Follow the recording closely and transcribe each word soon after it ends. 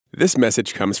This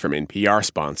message comes from NPR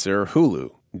sponsor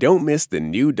Hulu. Don't miss the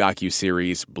new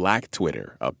docuseries Black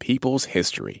Twitter, A People's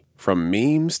History. From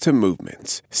memes to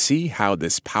movements, see how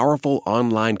this powerful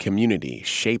online community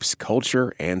shapes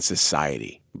culture and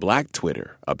society. Black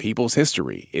Twitter, A People's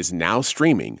History is now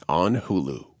streaming on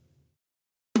Hulu.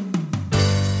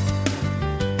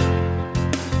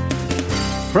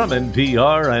 From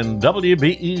NPR and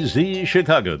WBEZ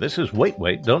Chicago, this is Wait,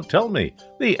 Wait, Don't Tell Me,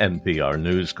 the NPR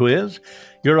News Quiz.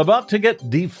 You're about to get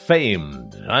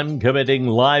defamed. I'm committing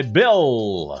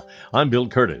libel. I'm Bill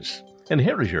Curtis, and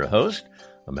here is your host,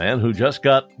 a man who just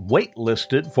got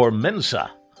waitlisted for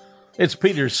Mensa. It's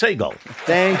Peter Sagal.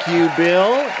 Thank you,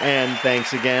 Bill, and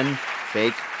thanks again,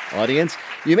 fake audience.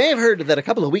 You may have heard that a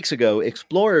couple of weeks ago,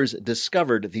 explorers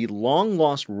discovered the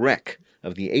long-lost wreck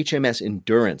of the HMS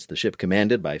Endurance, the ship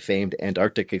commanded by famed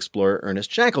Antarctic explorer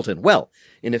Ernest Shackleton. Well,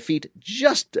 in a feat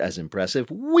just as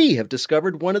impressive, we have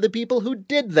discovered one of the people who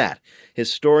did that,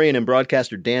 historian and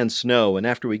broadcaster Dan Snow, and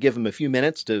after we give him a few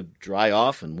minutes to dry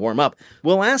off and warm up,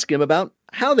 we'll ask him about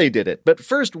how they did it. But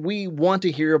first, we want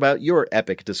to hear about your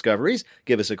epic discoveries.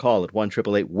 Give us a call at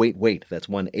 1-888-WAIT-WAIT. That's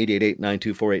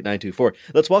 1-888-924-8924.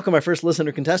 Let's welcome our first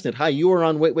listener contestant. Hi, you are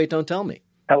on Wait, Wait, Don't Tell Me.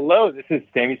 Hello, this is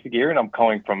Sammy Segir, and I'm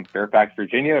calling from Fairfax,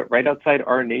 Virginia, right outside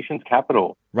our nation's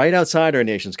capital. Right outside our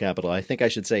nation's capital. I think I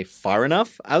should say far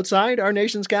enough outside our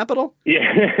nation's capital?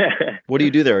 Yeah. What do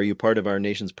you do there? Are you part of our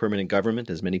nation's permanent government,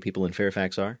 as many people in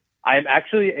Fairfax are? I'm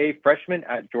actually a freshman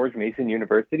at George Mason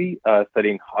University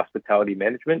studying hospitality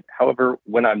management. However,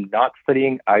 when I'm not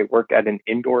studying, I work at an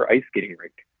indoor ice skating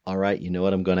rink. All right, you know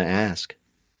what I'm going to ask.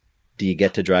 Do you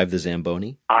get to drive the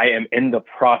Zamboni? I am in the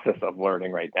process of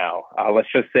learning right now. Let's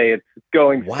just say it's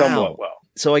going somewhat well.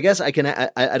 So I guess I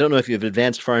don't know if you've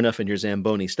advanced far enough in your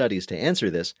Zamboni studies to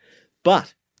answer this,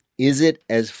 but is it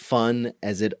as fun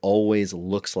as it always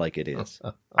looks like it is?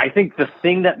 I think the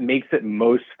thing that makes it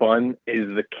most fun is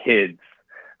the kids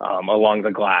along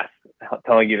the glass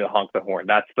telling you to honk the horn.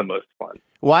 That's the most fun.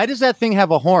 Why does that thing have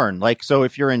a horn? Like, so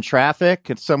if you're in traffic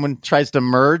and someone tries to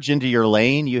merge into your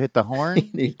lane, you hit the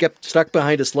horn? You get stuck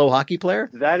behind a slow hockey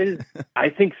player? That is, I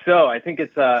think so. I think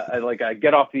it's like a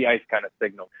get off the ice kind of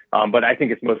signal. But I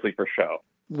think it's mostly for show.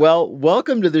 Well,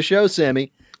 welcome to the show,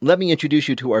 Sammy. Let me introduce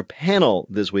you to our panel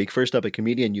this week. First up, a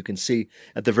comedian you can see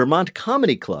at the Vermont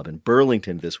Comedy Club in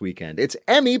Burlington this weekend. It's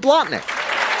Emmy Blotnick.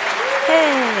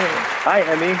 Hey. Hi,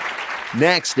 Emmy.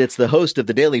 Next, it's the host of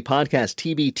the daily podcast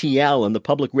TBTL and the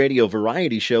public radio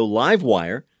variety show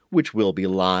Livewire, which will be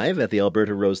live at the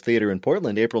Alberta Rose Theatre in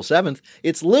Portland, April 7th.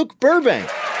 It's Luke Burbank.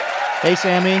 Hey,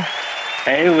 Sammy.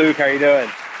 Hey, Luke. How you doing?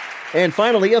 And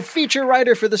finally, a feature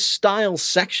writer for the style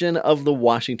section of the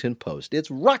Washington Post. It's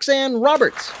Roxanne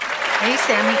Roberts. Hey,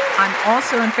 Sammy. I'm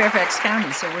also in Fairfax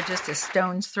County, so we're just a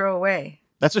stone's throw away.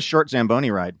 That's a short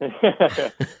Zamboni ride. Great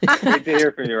to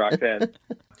hear from you, Roxanne.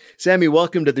 Sammy,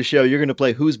 welcome to the show. You're going to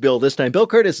play Who's Bill this time. Bill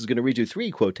Curtis is going to read you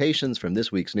 3 quotations from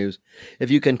this week's news.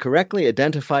 If you can correctly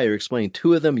identify or explain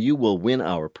 2 of them, you will win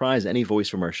our prize. Any voice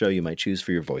from our show you might choose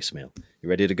for your voicemail. You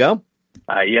ready to go?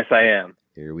 Yes, I am.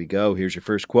 Here we go. Here's your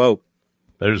first quote.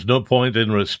 There's no point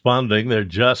in responding. They're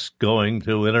just going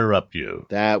to interrupt you.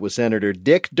 That was Senator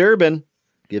Dick Durbin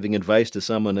giving advice to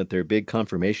someone at their big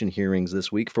confirmation hearings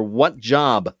this week. For what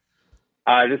job?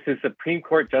 This is Supreme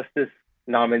Court Justice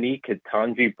nominee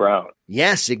Ketanji Brown.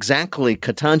 Yes, exactly.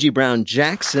 Ketanji Brown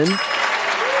Jackson.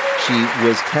 She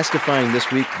was testifying this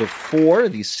week before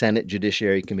the Senate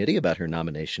Judiciary Committee about her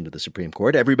nomination to the Supreme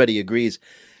Court. Everybody agrees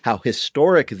how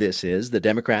historic this is. The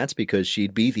Democrats, because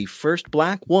she'd be the first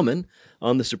black woman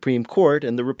on the Supreme Court,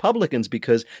 and the Republicans,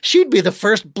 because she'd be the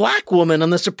first black woman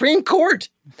on the Supreme Court.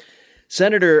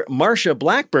 Senator Marsha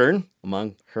Blackburn,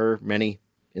 among her many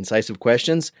incisive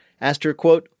questions, asked her,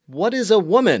 quote, "What is a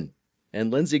woman?"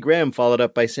 And Lindsey Graham followed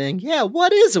up by saying, "Yeah,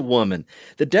 what is a woman?"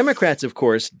 The Democrats, of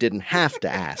course, didn't have to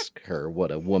ask her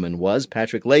what a woman was.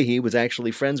 Patrick Leahy was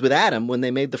actually friends with Adam when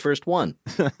they made the first one.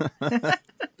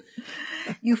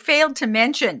 You failed to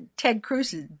mention Ted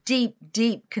Cruz's deep,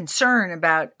 deep concern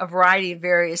about a variety of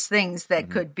various things that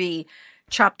could be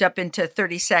chopped up into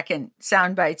 30-second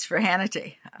sound bites for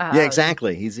Hannity. Yeah,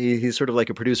 exactly. He's sort of like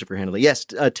a producer for Hannity. Yes,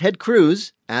 Ted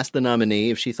Cruz asked the nominee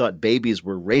if she thought babies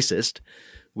were racist,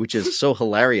 which is so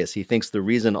hilarious. He thinks the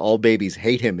reason all babies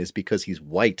hate him is because he's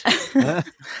white.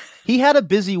 He had a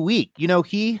busy week. You know,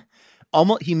 he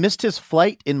missed his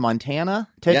flight in Montana.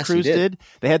 Ted Cruz did.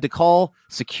 They had to call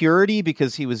security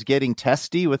because he was getting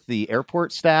testy with the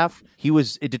airport staff. He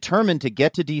was determined to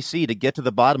get to D.C. to get to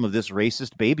the bottom of this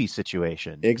racist baby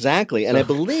situation. Exactly. And I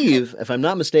believe, if I'm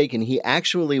not mistaken, he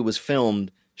actually was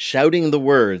filmed shouting the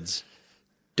words,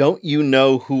 don't you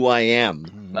know who I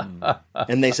am?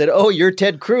 And they said, oh, you're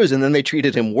Ted Cruz. And then they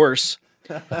treated him worse.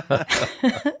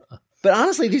 But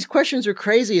honestly, these questions are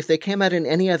crazy. If they came out in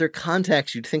any other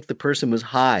context, you'd think the person was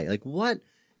high. Like, what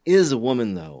is a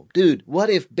woman, though? Dude, what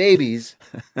if babies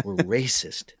were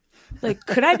racist? Like,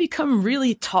 could I become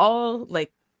really tall,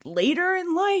 like, later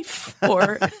in life?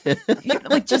 Or,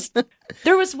 like, just,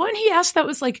 there was one he asked that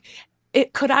was like,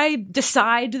 could I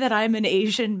decide that I'm an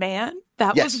Asian man?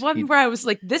 That was one where I was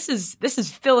like, this is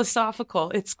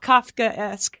philosophical. It's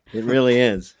Kafka-esque. It really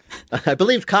is. I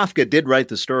believe Kafka did write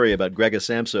the story about Gregor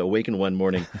Samsa awakened one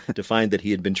morning to find that he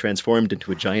had been transformed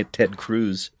into a giant Ted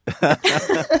Cruz.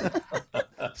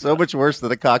 So much worse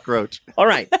than a cockroach. All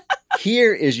right.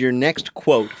 Here is your next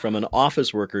quote from an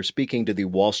office worker speaking to the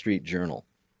Wall Street Journal.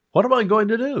 What am I going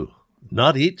to do?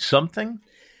 Not eat something?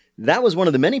 That was one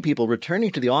of the many people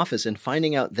returning to the office and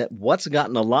finding out that what's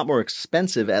gotten a lot more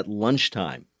expensive at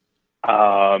lunchtime.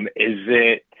 Is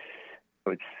it, I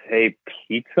would say,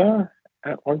 pizza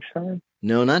at lunchtime?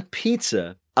 No, not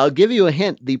pizza. I'll give you a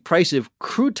hint. The price of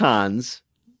croutons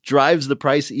drives the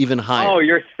price even higher. Oh,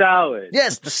 your salad.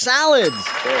 Yes, the salads.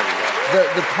 There we go.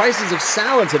 The prices of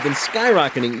salads have been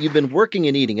skyrocketing. You've been working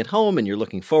and eating at home, and you're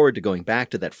looking forward to going back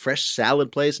to that fresh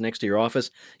salad place next to your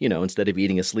office, instead of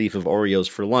eating a sleeve of Oreos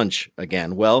for lunch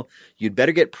again. Well, you'd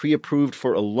better get pre-approved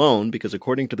for a loan because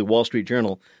according to the Wall Street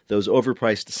Journal, those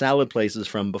overpriced salad places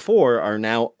from before are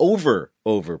now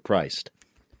overpriced.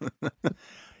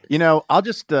 I'll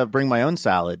just bring my own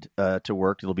salad to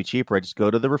work. It'll be cheaper. I just go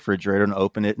to the refrigerator and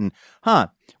open it and,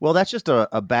 well, that's just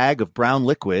a bag of brown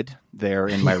liquid there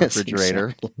in my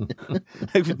refrigerator. Exactly.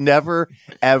 I've never,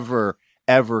 ever,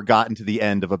 ever gotten to the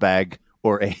end of a bag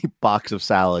or a box of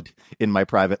salad in my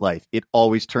private life. It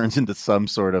always turns into some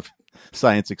sort of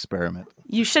science experiment.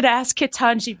 You should ask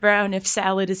Ketanji Brown if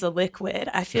salad is a liquid.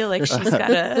 I feel like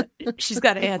she's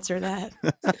got to answer that.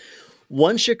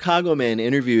 One Chicago man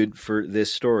interviewed for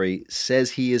this story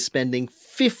says he is spending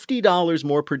 $50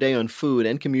 more per day on food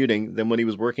and commuting than when he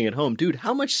was working at home. Dude,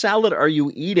 how much salad are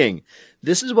you eating?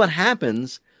 This is what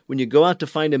happens when you go out to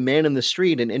find a man in the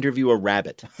street and interview a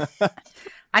rabbit.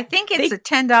 I think it's a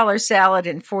 $10 salad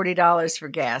and $40 for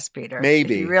gas, Peter.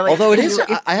 Maybe. Although it is,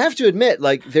 I have to admit,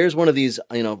 like there's one of these,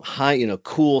 high,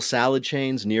 cool salad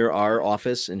chains near our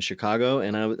office in Chicago.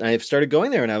 And I've started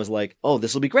going there and I was like, oh,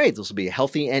 this will be great. This will be a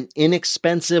healthy and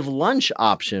inexpensive lunch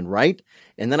option, right?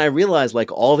 And then I realized like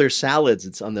all their salads,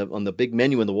 it's on the big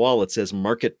menu on the wall, it says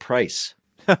market price.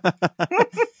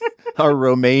 Our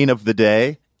romaine of the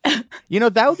day.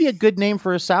 That would be a good name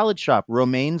for a salad shop.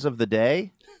 Romaines of the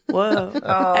day. Whoa.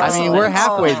 I mean, we're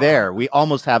halfway there. We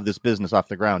almost have this business off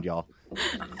the ground, y'all.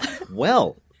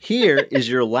 Well, here is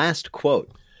your last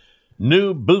quote.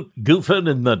 New boot goofing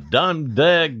in the Don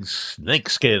Dag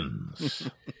snakeskins.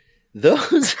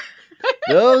 Those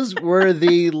were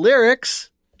the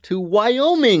lyrics to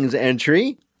Wyoming's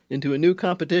entry into a new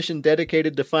competition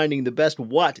dedicated to finding the best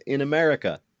what in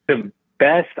America. The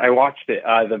best, I watched it,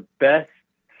 the best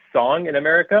song in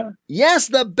America? Yes,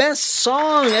 the best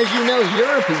song. As you know,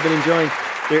 Europe has been enjoying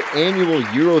their annual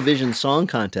Eurovision Song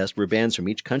Contest, where bands from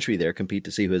each country there compete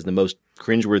to see who has the most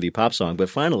cringeworthy pop song. But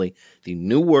finally, the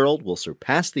new world will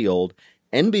surpass the old.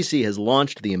 NBC has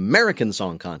launched the American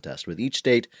Song Contest, with each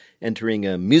state entering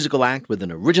a musical act with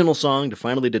an original song to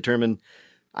finally determine,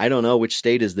 I don't know which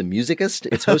state is the musicist.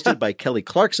 It's hosted by Kelly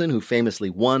Clarkson, who famously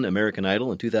won American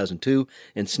Idol in 2002,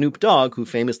 and Snoop Dogg, who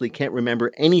famously can't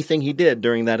remember anything he did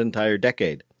during that entire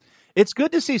decade. It's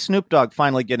good to see Snoop Dogg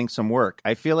finally getting some work.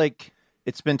 I feel like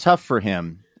it's been tough for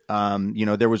him.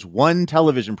 There was one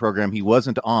television program he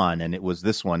wasn't on, and it was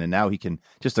this one, and now he can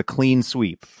just a clean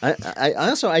sweep.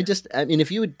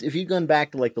 If you'd gone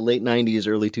back to like the late 90s,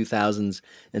 early 2000s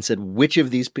and said which of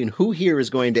these, who here is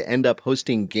going to end up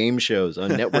hosting game shows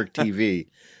on network TV,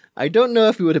 I don't know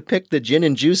if you would have picked the gin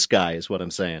and juice guy, is what I'm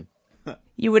saying.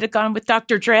 You would have gone with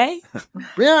Dr. Dre?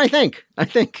 Yeah, I think.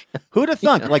 Who'd have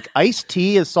thunk? Like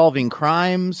Ice-T is solving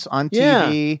crimes on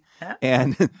TV,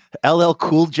 and LL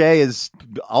Cool J is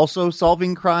also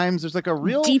solving crimes. There's like a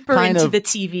real deeper into the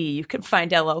TV. You can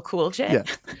find LL Cool J. Yeah.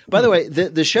 By the way,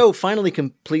 the show finally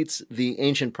completes the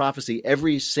ancient prophecy.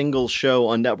 Every single show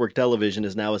on network television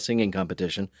is now a singing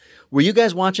competition. Were you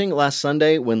guys watching last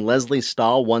Sunday when Leslie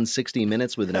Stahl won 60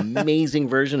 Minutes with an amazing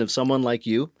version of Someone Like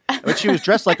You? But she was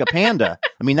dressed like a panda.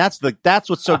 I mean, that's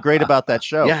what's so great about that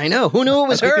show. Yeah, I know. Who knew it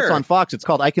was I think her? It's on Fox. It's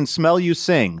called I Can Smell You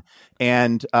Sing.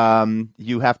 And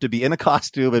you have to be in a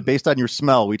costume, and based on your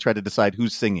smell, we try to decide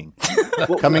who's singing.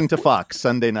 Coming to Fox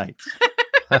Sunday nights.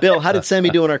 Bill, how did Sammy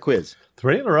do in our quiz?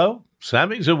 3 in a row.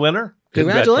 Sammy's a winner.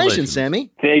 Congratulations,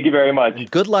 Sammy. Thank you very much.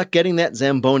 Good luck getting that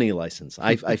Zamboni license.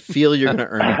 I feel you're going to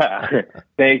earn it.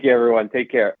 Thank you, everyone.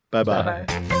 Take care. Bye-bye.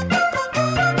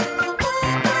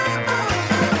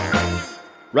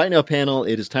 Right now, panel,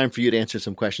 it is time for you to answer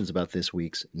some questions about this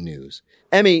week's news.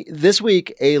 Emmy, this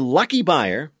week, a lucky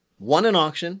buyer won an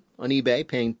auction on eBay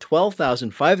paying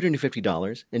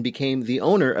 $12,550 and became the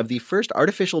owner of the first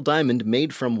artificial diamond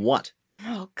made from what?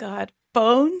 Oh, God.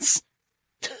 Bones?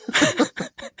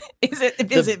 Is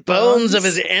it bones of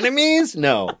his enemies?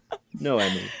 No,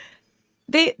 Emmy.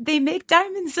 They make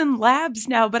diamonds in labs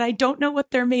now, but I don't know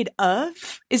what they're made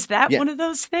of. Is that one of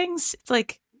those things? It's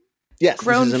like yes,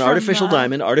 grown this is an artificial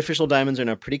diamond. Artificial diamonds are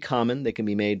now pretty common. They can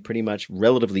be made pretty much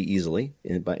relatively easily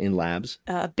in labs.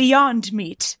 Beyond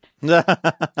meat.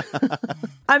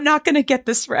 I'm not going to get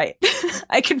this right.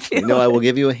 I can feel it. I will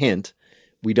give you a hint.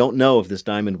 We don't know if this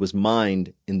diamond was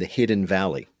mined in the Hidden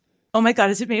Valley. Oh my God,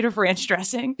 is it made of ranch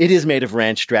dressing? It is made of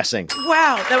ranch dressing.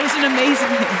 Wow, that was an amazing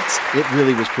hint. It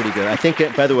really was pretty good. I think,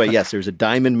 by the way, yes, there's a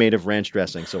diamond made of ranch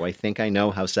dressing, so I think I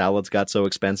know how salads got so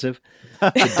expensive.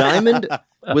 The diamond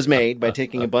was made by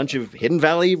taking a bunch of Hidden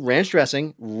Valley ranch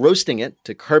dressing, roasting it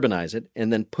to carbonize it,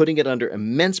 and then putting it under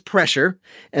immense pressure,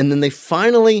 and then they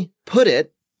finally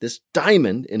put this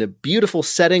diamond, in a beautiful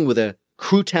setting with a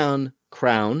crouton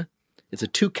crown. It's a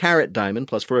 2-carat diamond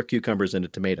plus 4 cucumbers and a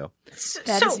tomato.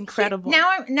 That is incredible.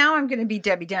 Now I'm going to be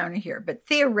Debbie Downer here, but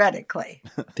theoretically,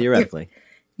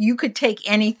 you could take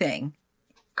anything,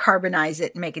 carbonize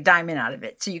it, and make a diamond out of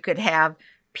it. So you could have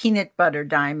peanut butter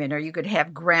diamond, or you could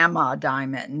have grandma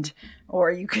diamond,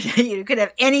 or you could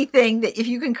have anything that if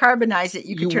you can carbonize it,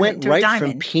 you can turn it into a diamond. You went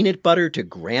right from peanut butter to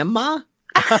grandma?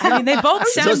 I mean, they both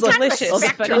sound delicious.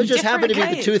 Those just happen to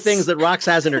be the two things that Rox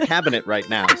has in her cabinet right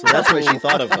now. So that's the way she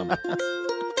thought of them.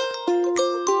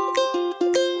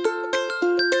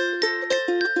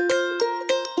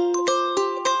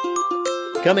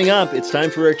 Coming up, it's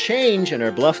time for a change in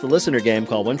our Bluff the Listener game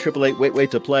called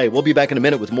 1-888-WAIT-WAIT to play. We'll be back in a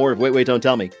minute with more of Wait, Wait, Don't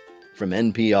Tell Me from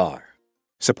NPR.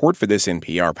 Support for this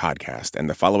NPR podcast and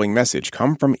the following message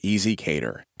come from Easy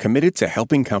Cater, committed to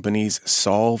helping companies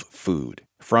solve food.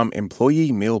 From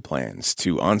employee meal plans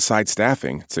to on-site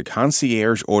staffing to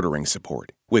concierge ordering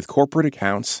support. With corporate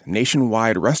accounts,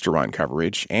 nationwide restaurant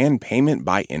coverage, and payment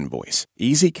by invoice.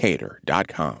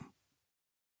 EasyCater.com.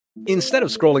 Instead of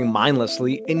scrolling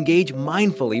mindlessly, engage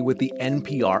mindfully with the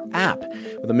NPR app.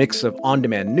 With a mix of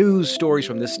on-demand news, stories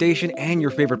from this station, and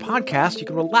your favorite podcast, you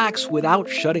can relax without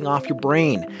shutting off your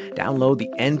brain. Download the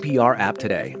NPR app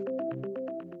today.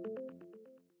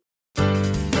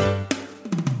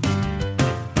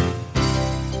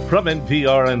 From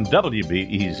NPR and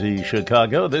WBEZ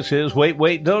Chicago, this is Wait,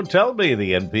 Wait, Don't Tell Me,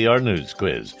 the NPR News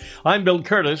Quiz. I'm Bill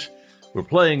Curtis. We're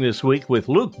playing this week with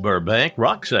Luke Burbank,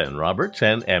 Roxanne Roberts,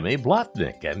 and Emmy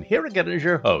Blotnick. And here again is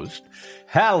your host.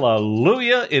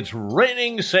 Hallelujah, it's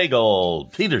raining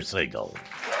Sagal, Peter Sagal.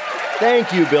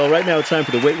 Thank you, Bill. Right now it's time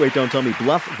for the Wait, Wait, Don't Tell Me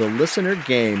Bluff the Listener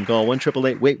game. Call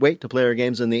 1-888-WAIT-WAIT to play our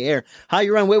games in the air. Hi,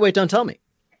 you're on Wait, Wait, Don't Tell Me.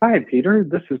 Hi, Peter.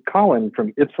 This is Colin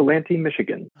from Ypsilanti,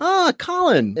 Michigan. Ah,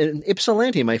 Colin. In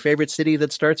Ypsilanti, my favorite city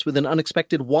that starts with an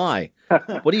unexpected Y.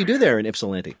 What do you do there in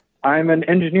Ypsilanti? I'm an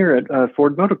engineer at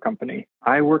Ford Motor Company.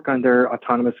 I work on their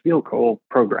autonomous vehicle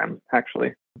program,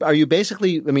 actually. Are you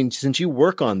basically, since you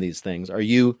work on these things,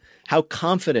 how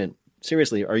confident,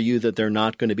 seriously, are you that they're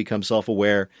not going to become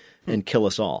self-aware and kill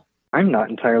us all? I'm not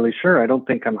entirely sure. I don't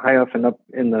think I'm high enough up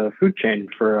in the food chain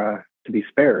to be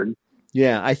spared.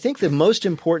 Yeah, I think the most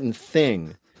important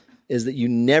thing is that you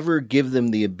never give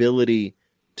them the ability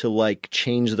to,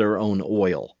 change their own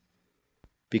oil.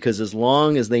 Because as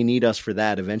long as they need us for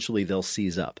that, eventually they'll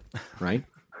seize up, right?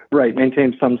 Right,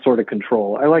 maintain some sort of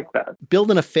control. I like that.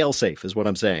 Building a failsafe is what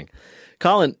I'm saying.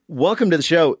 Colin, welcome to the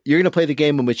show. You're going to play the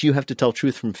game in which you have to tell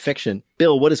truth from fiction.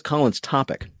 Bill, what is Colin's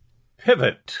topic?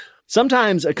 Pivot.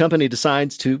 Sometimes a company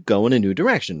decides to go in a new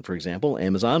direction. For example,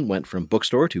 Amazon went from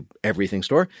bookstore to everything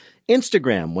store.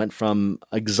 Instagram went from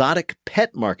exotic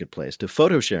pet marketplace to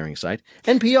photo sharing site.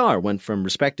 NPR went from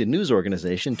respected news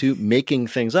organization to making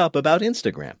things up about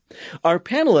Instagram. Our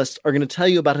panelists are going to tell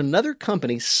you about another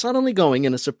company suddenly going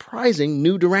in a surprising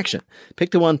new direction.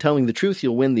 Pick the one telling the truth.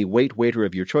 You'll win the Wait Waiter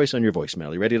of your choice on your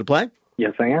voicemail. You ready to play?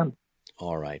 Yes, I am.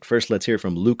 All right. First, let's hear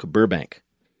from Luke Burbank.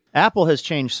 Apple has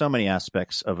changed so many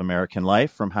aspects of American life,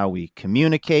 from how we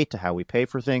communicate to how we pay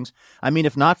for things.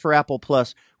 If not for Apple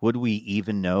Plus, would we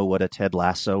even know what a Ted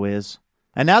Lasso is?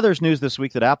 And now there's news this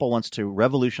week that Apple wants to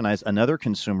revolutionize another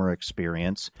consumer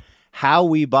experience, how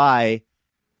we buy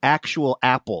actual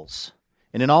apples.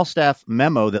 In an all-staff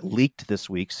memo that leaked this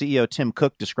week, CEO Tim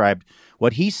Cook described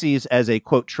what he sees as a,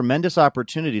 quote, tremendous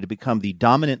opportunity to become the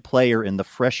dominant player in the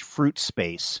fresh fruit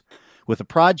space with a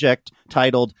project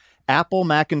titled Apple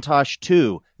Macintosh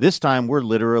 2. This time, we're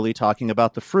literally talking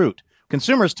about the fruit.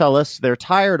 Consumers tell us they're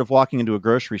tired of walking into a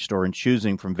grocery store and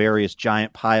choosing from various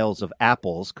giant piles of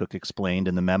apples, Cook explained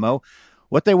in the memo.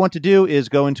 What they want to do is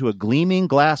go into a gleaming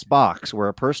glass box where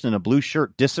a person in a blue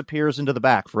shirt disappears into the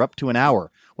back for up to an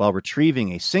hour while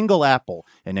retrieving a single apple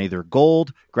in either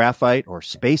gold, graphite, or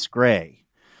space gray.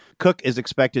 Cook is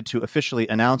expected to officially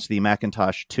announce the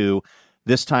Macintosh 2.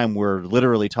 This time we're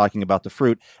literally talking about the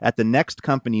fruit. At the next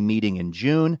company meeting in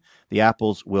June, the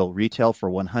apples will retail for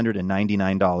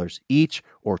 $199 each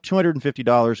or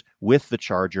 $250 with the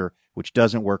charger, which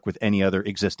doesn't work with any other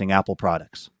existing Apple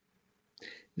products.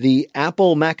 The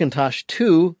Apple Macintosh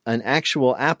 2, an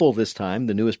actual Apple this time,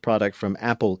 the newest product from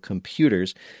Apple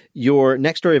Computers. Your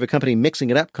next story of a company mixing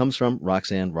it up comes from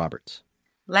Roxanne Roberts.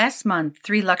 Last month,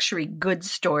 3 luxury goods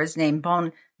stores named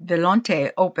Bon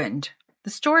Volonté opened. The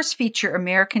stores feature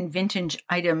American vintage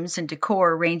items and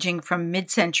decor ranging from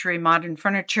mid-century modern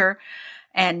furniture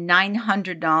and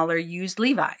 $900 used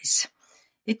Levi's.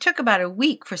 It took about a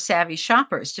week for savvy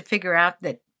shoppers to figure out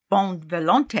that Bon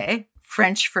Volonté,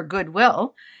 French for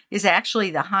goodwill, is actually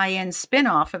the high-end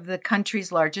spin-off of the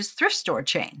country's largest thrift store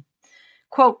chain.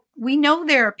 Quote, "We know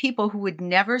there are people who would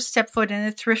never step foot in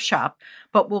a thrift shop,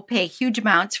 but will pay huge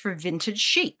amounts for vintage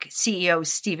chic," CEO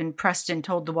Stephen Preston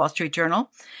told the Wall Street Journal.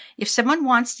 "If someone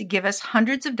wants to give us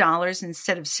hundreds of dollars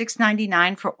instead of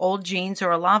 $6.99 for old jeans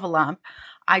or a lava lamp,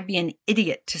 I'd be an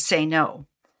idiot to say no."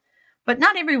 But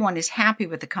not everyone is happy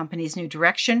with the company's new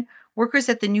direction. Workers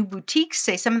at the new boutiques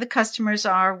say some of the customers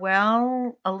are,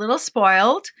 well, a little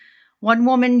spoiled. One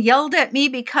woman yelled at me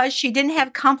because she didn't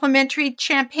have complimentary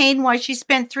champagne while she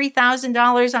spent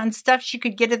 $3,000 on stuff she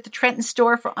could get at the Trenton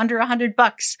store for under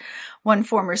 $100, one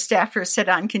former staffer said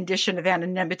on condition of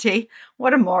anonymity.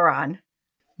 What a moron.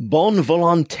 Bon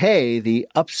Volonté, the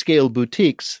upscale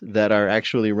boutiques that are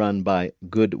actually run by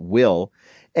Goodwill.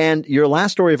 And your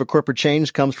last story of a corporate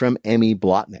change comes from Emmy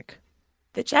Blotnick.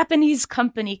 The Japanese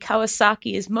company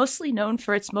Kawasaki is mostly known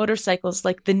for its motorcycles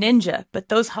like the Ninja, but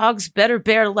those hogs better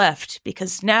bear left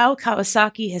because now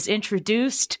Kawasaki has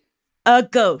introduced a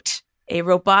goat, a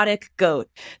robotic goat.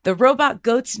 The robot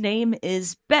goat's name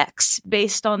is Bex,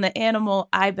 based on the animal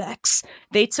ibex.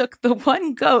 They took the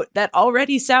one goat that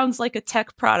already sounds like a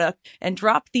tech product and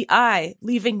dropped the I,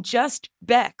 leaving just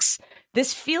Bex.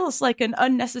 This feels like an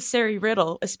unnecessary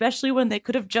riddle, especially when they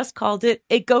could have just called it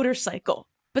a goatercycle.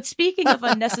 But speaking of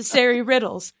unnecessary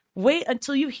riddles, wait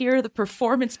until you hear the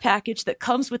performance package that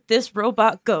comes with this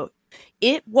robot goat.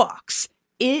 It walks.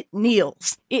 It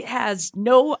kneels. It has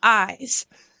no eyes.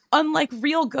 Unlike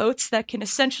real goats that can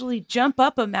essentially jump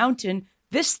up a mountain,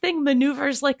 this thing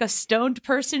maneuvers like a stoned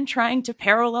person trying to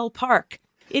parallel park.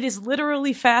 It is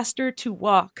literally faster to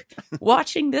walk.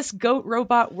 Watching this goat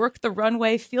robot work the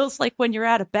runway feels like when you're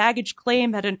at a baggage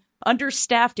claim at an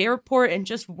understaffed airport and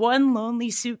just one lonely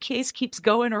suitcase keeps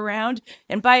going around,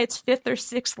 and by its 5th or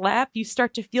 6th lap, you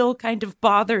start to feel kind of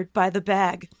bothered by the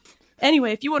bag.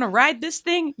 Anyway, if you want to ride this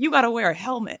thing, you got to wear a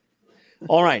helmet.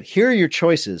 All right, here are your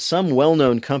choices. Some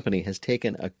well-known company has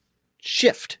taken a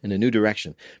shift in a new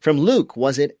direction. From Luke,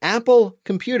 was it Apple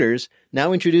Computers,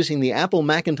 now introducing the Apple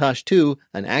Macintosh 2,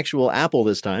 an actual Apple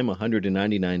this time,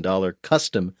 $199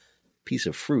 custom piece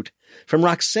of fruit. From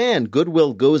Roxanne,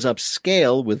 Goodwill goes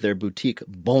upscale with their boutique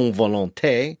Bon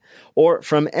Volonté. Or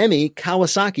from Emmy,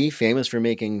 Kawasaki, famous for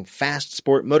making fast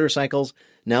sport motorcycles,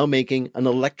 now making an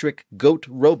electric goat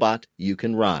robot you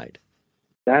can ride.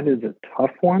 That is a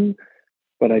tough one,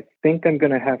 but I think I'm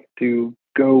going to have to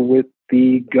go with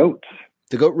the goat.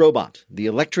 The goat robot, the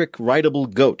electric rideable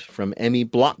goat from Emmy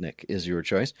Blotnick is your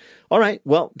choice. All right,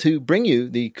 well, to bring you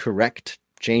the correct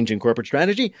change in corporate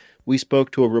strategy, we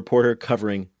spoke to a reporter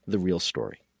covering the real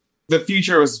story. The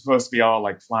future was supposed to be all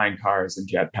like flying cars and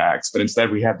jetpacks, but instead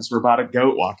we have this robotic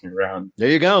goat walking around. There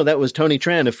you go. That was Tony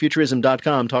Tran of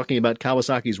Futurism.com talking about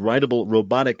Kawasaki's rideable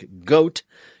robotic goat.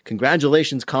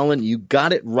 Congratulations, Colin. You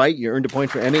got it right. You earned a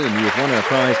point for Emmy, and you have won our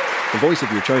prize, the voice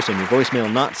of your choice on your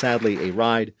voicemail, not sadly a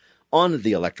ride on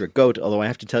the electric goat, although I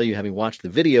have to tell you, having watched the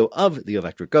video of the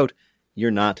electric goat,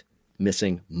 you're not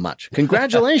missing much.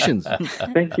 Congratulations.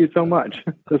 Thank you so much.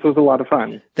 This was a lot of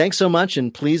fun. Thanks so much,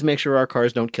 and please make sure our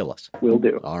cars don't kill us. Will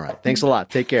do. All right. Thanks a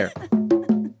lot. Take care.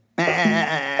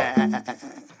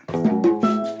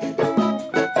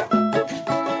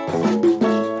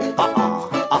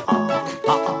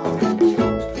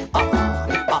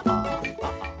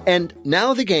 And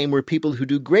now the game where people who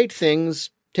do great things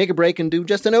take a break and do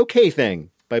just an okay thing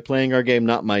by playing our game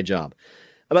Not My Job.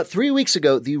 About 3 weeks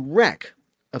ago, the wreck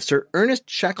of Sir Ernest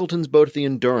Shackleton's boat, the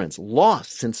Endurance,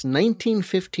 lost since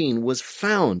 1915, was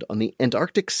found on the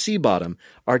Antarctic sea bottom.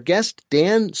 Our guest,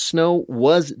 Dan Snow,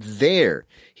 was there.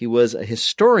 He was a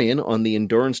historian on the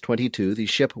Endurance 22, the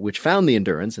ship which found the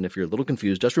Endurance. And if you're a little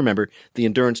confused, just remember the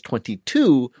Endurance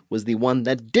 22 was the one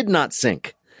that did not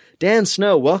sink. Dan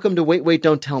Snow, welcome to Wait, Wait,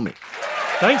 Don't Tell Me.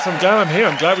 Thanks, I'm glad I'm here.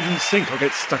 I'm glad we didn't sink or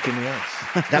get stuck in the ice.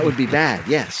 That would be bad,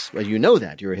 yes. Well, you know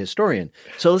that. You're a historian.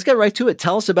 So let's get right to it.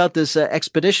 Tell us about this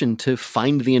expedition to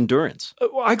find the Endurance.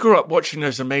 Well, I grew up watching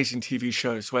those amazing TV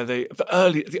shows where the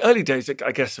early days,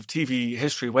 I guess, of TV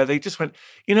history, where they just went,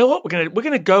 you know what, we're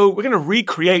going to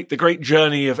recreate the great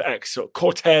journey of X, or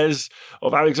Cortez,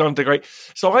 of Alexander the Great.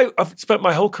 So I've spent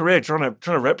my whole career trying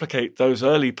to replicate those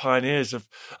early pioneers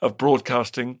of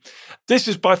broadcasting. This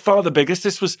is by far the biggest.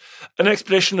 This was an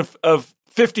expedition of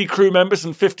 50 crew members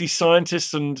and 50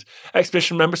 scientists and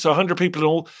expedition members, so 100 people in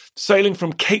all, sailing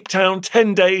from Cape Town,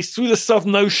 10 days through the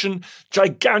Southern Ocean,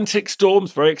 gigantic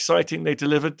storms, very exciting.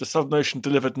 The Southern Ocean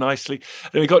delivered nicely.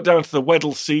 Then we got down to the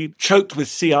Weddell Sea, choked with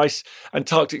sea ice,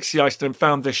 Antarctic sea ice, then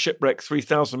found this shipwreck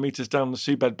 3,000 meters down the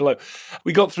seabed below.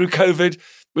 We got through COVID,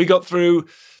 we got through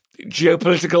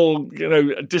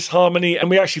geopolitical, disharmony, and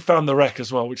we actually found the wreck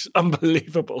as well, which is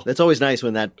unbelievable. That's always nice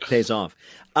when that pays off.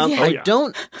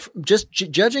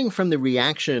 Judging from the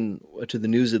reaction to the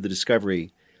news of the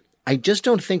discovery, I just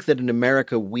don't think that in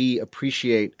America we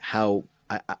appreciate how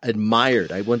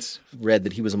admired. I once read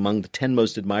that he was among the 10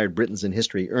 most admired Britons in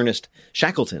history. Ernest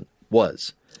Shackleton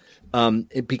was.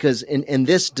 Because in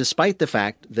this, despite the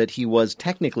fact that he was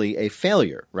technically a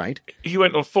failure, right? He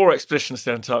went on 4 expeditions to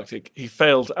the Antarctic. He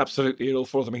failed absolutely at all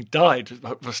 4 of them. He died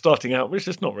for starting out, which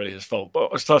is not really his fault,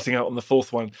 but starting out on the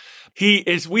 4th one.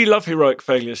 We love heroic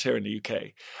failures here in the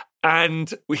UK.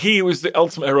 And he was the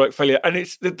ultimate heroic failure. And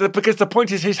it's because the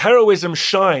point is his heroism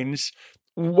shines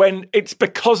when it's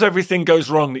because everything goes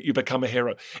wrong that you become a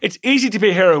hero. It's easy to be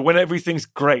a hero when everything's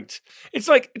great. It's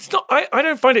like, it's not, I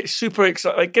don't find it super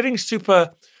exciting, like getting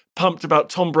super pumped about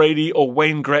Tom Brady or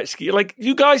Wayne Gretzky. Like,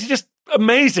 you guys are just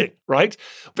amazing, right?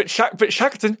 But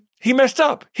Shackleton, he messed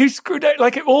up. He screwed it.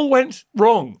 Like, it all went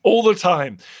wrong all the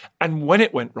time. And when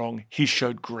it went wrong, he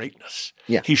showed greatness.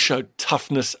 Yeah. He showed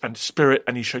toughness and spirit,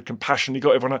 and he showed compassion. He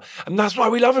got everyone out. And that's why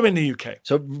we love him in the UK.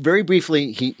 So very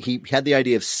briefly, he had the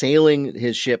idea of sailing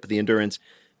his ship, the Endurance,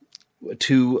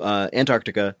 to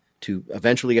Antarctica to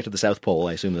eventually get to the South Pole.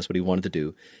 I assume that's what he wanted to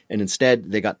do. And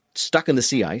instead, they got stuck in the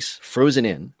sea ice, frozen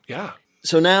in. Yeah.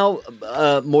 So now,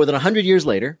 more than 100 years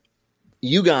later,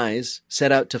 you guys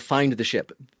set out to find the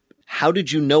ship. How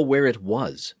did you know where it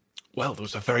was? Well, there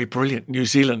was a very brilliant New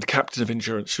Zealand captain of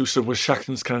Endurance who was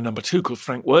Shackleton's kind of number 2, called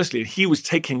Frank Worsley, and he was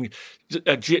taking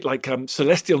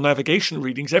celestial navigation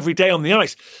readings every day on the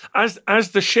ice.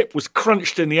 As the ship was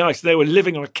crunched in the ice, they were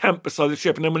living on a camp beside the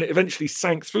ship, and then when it eventually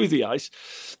sank through the ice,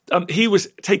 he was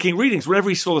taking readings whenever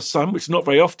he saw the sun, which is not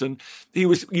very often. He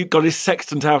got his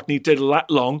sextant out and he did a lat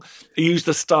long. He used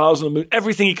the stars and the moon,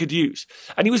 everything he could use,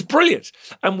 and he was brilliant.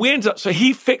 And we ended up, so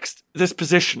he fixed this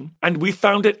position, and we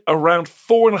found it around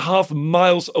 4.5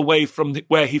 miles away from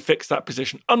where he fixed that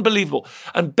position. Unbelievable.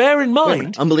 And bear in mind...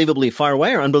 Wait, unbelievably far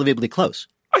away or unbelievably close?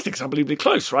 I think it's unbelievably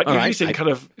close, right? You're using kind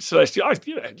of celestial ice.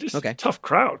 Tough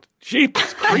crowd.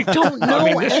 Jeepers. I don't know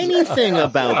anything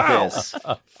about this.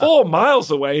 4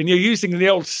 miles away, and you're using the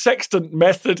old sextant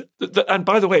method. And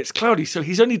by the way, it's cloudy, so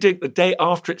he's only doing it the day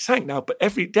after it sank now. But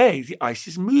every day, the ice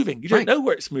is moving. You don't know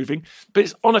where it's moving, but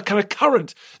it's on a kind of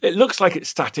current. It looks like it's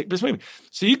static, but it's moving.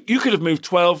 So you could have moved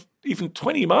 12, even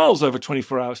 20 miles over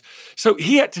 24 hours. So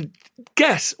he had to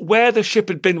guess where the ship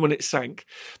had been when it sank.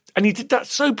 And he did that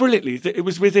so brilliantly that it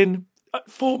was within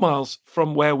 4 miles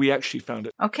from where we actually found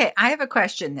it. Okay, I have a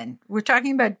question then. We're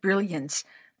talking about brilliance,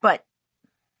 but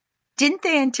didn't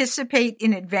they anticipate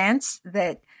in advance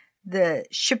that the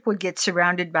ship would get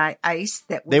surrounded by ice?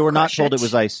 They were not told it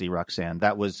was icy, Roxanne.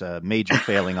 That was a major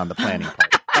failing on the planning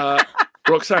part.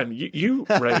 Roxanne, you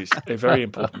raised a very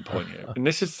important point here. And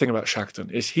this is the thing about Shackleton,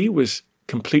 is he was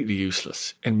completely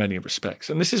useless in many respects.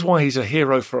 And this is why he's a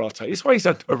hero for our time. It's why he's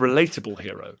a relatable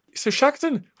hero. So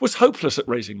Shackleton was hopeless at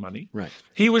raising money. Right.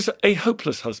 He was a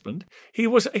hopeless husband. He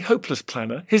was a hopeless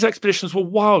planner. His expeditions were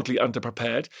wildly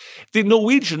underprepared. The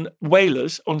Norwegian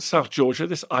whalers on South Georgia,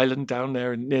 this island down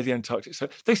there near the Antarctic, so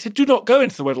they said, do not go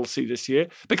into the Weddell Sea this year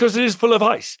because it is full of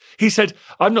ice. He said,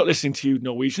 I'm not listening to you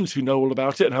Norwegians who know all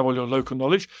about it and have all your local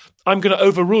knowledge. I'm going to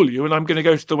overrule you and I'm going to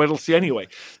go to the Weddell Sea anyway.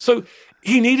 So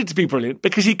he needed to be brilliant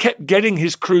because he kept getting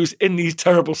his crews in these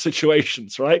terrible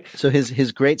situations, right? So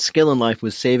his great skill in life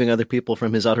was saving other people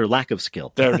from his utter lack of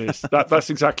skill. There it is. That's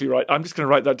exactly right. I'm just going to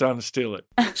write that down and steal it.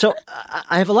 So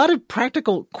I have a lot of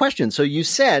practical questions. So you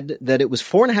said that it was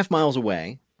 4.5 miles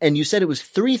away, and you said it was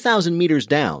 3,000 meters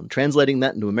down. Translating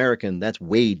that into American, that's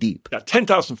way deep. Yeah,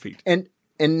 10,000 feet. And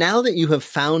now that you have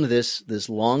found this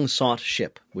long-sought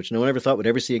ship, which no one ever thought would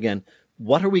ever see again,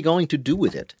 what are we going to do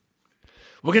with it?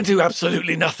 We're going to do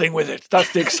absolutely nothing with it.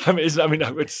 That's the excitement. I mean,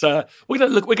 it's we're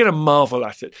going to marvel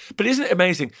at it. But isn't it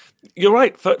amazing? You're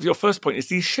right. Your first point is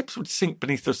these ships would sink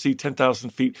beneath the sea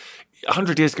 10,000 feet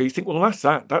 100 years ago. You think, well, that's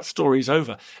that. That story's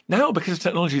over. Now, because of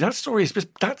technology, that story's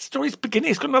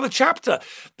beginning. It's got another chapter.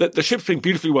 The ship's being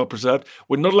beautifully well preserved.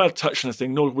 We're not allowed to touch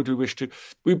anything, nor would we wish to.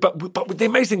 But the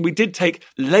amazing, we did take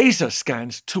laser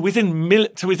scans to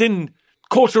within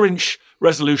quarter-inch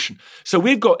resolution. So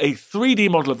we've got a 3D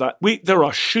model of that. There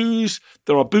are shoes,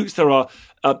 there are boots,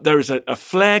 there is a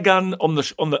flare gun on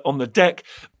the deck.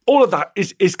 All of that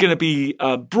is going to be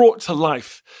brought to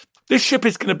life. This ship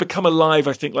is going to become alive,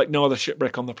 I think, like no other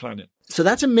shipwreck on the planet. So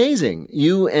that's amazing.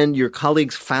 You and your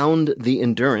colleagues found the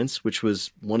Endurance, which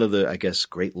was one of the, I guess,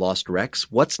 great lost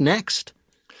wrecks. What's next?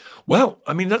 Well,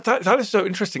 I mean, that is so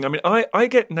interesting. I mean, I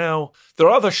get now, there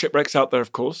are other shipwrecks out there,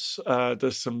 of course.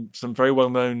 There's some very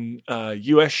well-known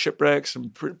US shipwrecks, some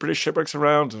British shipwrecks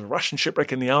around, there's a Russian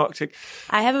shipwreck in the Arctic.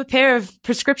 I have a pair of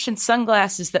prescription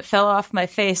sunglasses that fell off my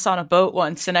face on a boat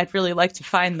once, and I'd really like to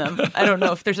find them. I don't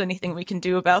know if there's anything we can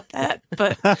do about that,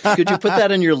 but... Could you put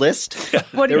that on your list?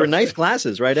 They were nice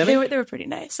glasses, right, Emmy? They were pretty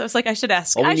nice. So I was like, I should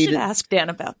ask Dan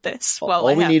about this.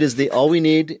 All we need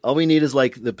is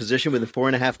like the position within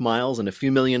 4.5 miles and a few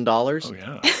 $1 million. Oh,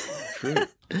 yeah. True.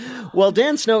 Well,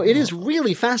 Dan Snow, it is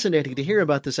really fascinating to hear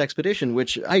about this expedition,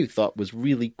 which I thought was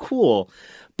really cool.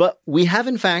 But we have,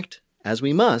 in fact, as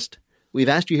we must, we've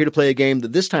asked you here to play a game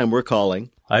that this time we're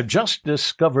calling... I've just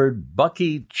discovered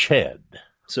Bucky Ched.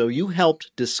 So you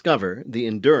helped discover the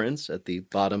Endurance at the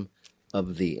bottom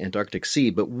of the Antarctic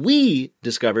Sea, but we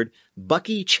discovered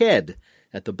Bucky Ched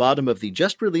at the bottom of the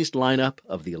just-released lineup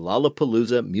of the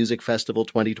Lollapalooza Music Festival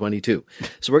 2022.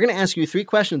 So we're going to ask you 3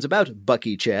 questions about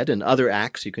Bucky Ched and other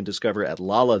acts you can discover at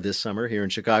Lolla this summer here in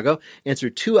Chicago. Answer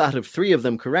 2 out of 3 of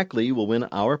them correctly, you will win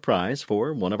our prize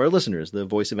for one of our listeners, the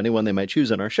voice of anyone they might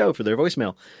choose on our show for their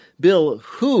voicemail. Bill,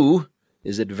 who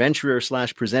is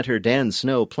adventurer/presenter Dan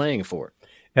Snow playing for?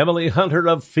 Emily Hunter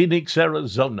of Phoenix,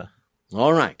 Arizona.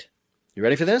 All right. You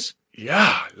ready for this? Yeah,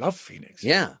 I love Phoenix.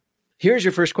 Yeah. Here's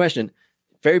your first question.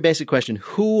 Very basic question.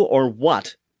 Who or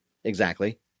what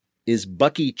exactly is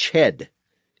Bucky Ched?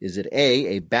 Is it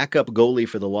A, backup goalie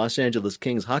for the Los Angeles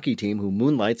Kings hockey team who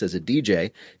moonlights as a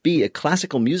DJ, B, a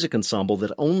classical music ensemble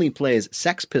that only plays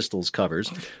Sex Pistols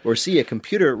covers, or C, a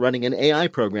computer running an AI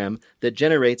program that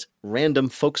generates random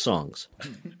folk songs?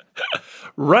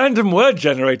 Random word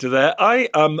generator there.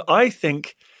 I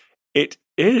think it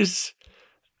is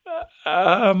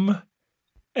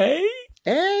A?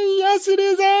 Yes, it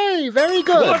is A. Very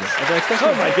good.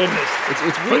 Oh, my goodness.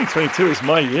 It's 2022 is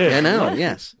my year. I know,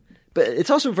 yes. But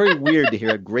it's also very weird to hear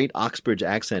a great Oxbridge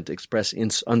accent express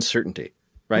uncertainty,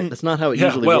 right? That's not how it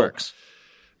usually works.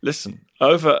 Listen,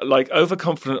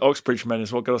 overconfident Oxbridge men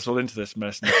is what got us all into this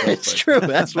mess. It's true.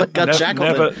 That's what got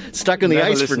Shackleton stuck in the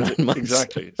ice for 9 months.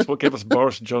 Exactly. It's what gave us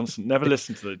Boris Johnson. Never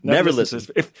listen to it. Never listen.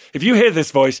 If you hear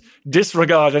this voice,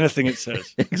 disregard anything it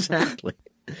says. Exactly.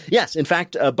 Yes, in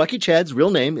fact, Bucky Ched's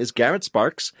real name is Garrett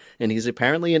Sparks, and he's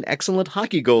apparently an excellent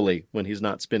hockey goalie when he's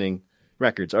not spinning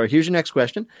records. All right, here's your next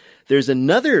question. There's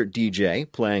another DJ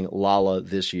playing Lolla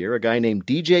this year, a guy named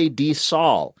DJ D.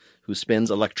 Saul, who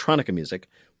spins electronica music.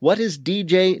 What is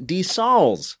DJ D.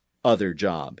 Saul's other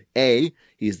job? A,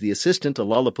 he's the assistant to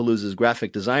Lollapalooza's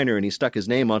graphic designer, and he stuck his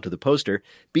name onto the poster.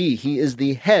 B, he is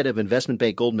the head of investment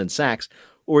bank Goldman Sachs.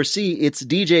 Or C, it's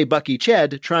DJ Bucky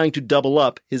Ched trying to double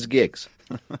up his gigs.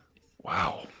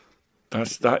 Wow.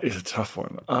 That is a tough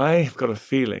one. I've got a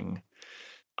feeling.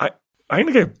 I'm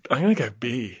gonna go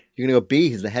B. You're gonna go B.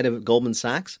 He's the head of Goldman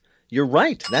Sachs. You're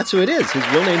right. That's who it is. His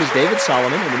real name is David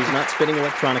Solomon, and when he's not spinning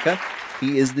electronica,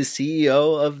 he is the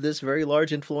CEO of this very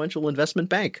large, influential investment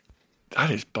bank. That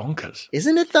is bonkers,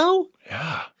 isn't it? Though.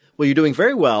 Yeah. Well, you're doing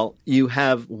very well. You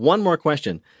have one more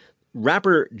question.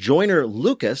 Rapper Joyner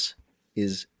Lucas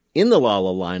is in the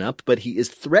Lolla lineup, but he is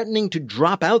threatening to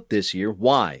drop out this year.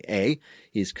 Why? A,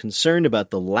 he's concerned about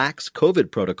the lax COVID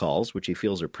protocols, which he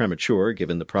feels are premature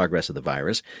given the progress of the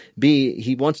virus. B,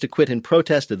 he wants to quit in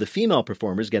protest of the female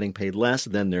performers getting paid less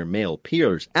than their male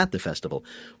peers at the festival.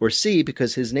 Or C,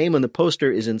 because his name on the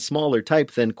poster is in smaller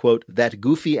type than, quote, that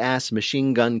goofy-ass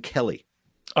Machine Gun Kelly.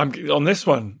 On this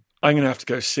one, I'm going to have to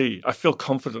go see. I feel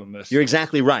confident in this. You're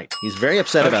exactly right. He's very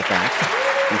upset about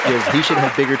that because he should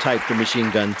have bigger type than Machine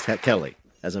Gun Kelly,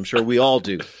 as I'm sure we all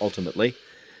do, ultimately.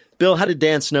 Bill, how did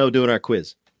Dan Snow do in our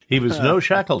quiz? He was no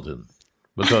Shackleton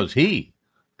because he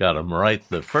got him right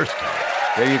the first time.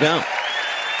 There you go.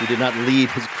 He did not lead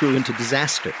his crew into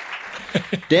disaster.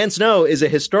 Dan Snow is a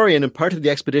historian and part of the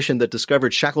expedition that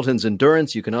discovered Shackleton's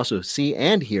endurance. You can also see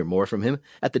and hear more from him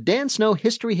at the Dan Snow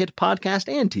History Hit podcast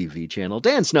and TV channel.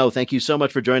 Dan Snow, thank you so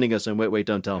much for joining us on Wait, Wait,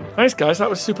 Don't Tell Me. Thanks, guys. That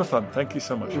was super fun. Thank you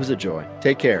so much. It was a joy.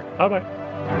 Take care.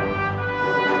 Bye-bye.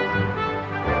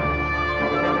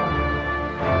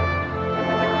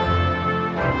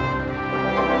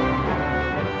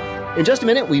 In just a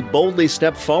minute, we boldly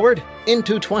step forward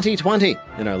into 2020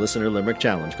 in our Listener Limerick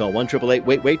Challenge. Call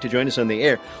 1-888-WAIT-WAIT to join us on the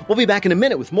air. We'll be back in a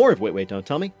minute with more of Wait, Wait, Don't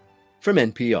Tell Me from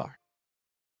NPR.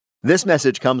 This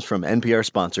message comes from NPR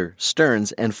sponsor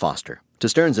Stearns & Foster. To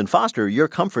Stearns & Foster, your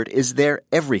comfort is their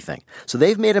everything. So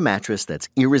they've made a mattress that's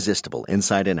irresistible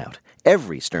inside and out.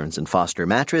 Every Stearns & Foster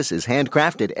mattress is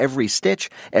handcrafted. Every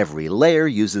stitch, every layer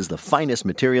uses the finest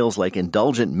materials like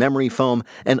indulgent memory foam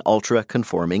and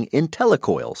ultra-conforming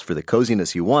IntelliCoils for the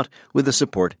coziness you want with the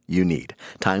support you need.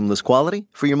 Timeless quality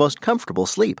for your most comfortable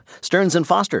sleep. Stearns &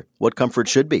 Foster, what comfort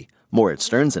should be. More at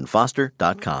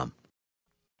stearnsandfoster.com.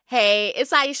 Hey,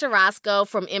 it's Aisha Roscoe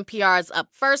from NPR's Up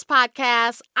First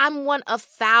podcast. I'm one of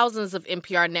thousands of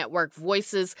NPR network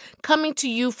voices coming to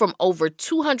you from over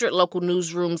 200 local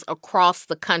newsrooms across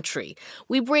the country.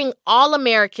 We bring all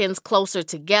Americans closer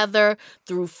together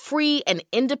through free and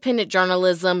independent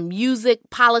journalism, music,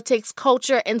 politics,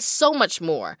 culture, and so much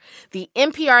more. The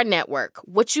NPR network.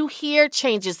 What you hear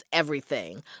changes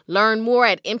everything. Learn more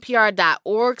at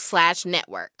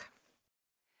npr.org/network.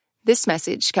 This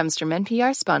message comes from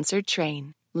NPR-sponsored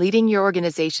Train. Leading your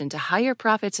organization to higher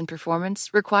profits and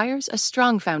performance requires a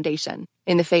strong foundation.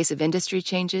 In the face of industry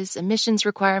changes, emissions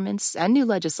requirements, and new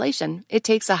legislation, it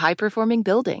takes a high-performing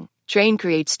building. Train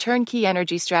creates turnkey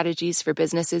energy strategies for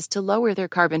businesses to lower their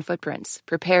carbon footprints,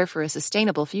 prepare for a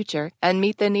sustainable future, and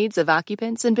meet the needs of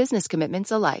occupants and business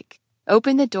commitments alike.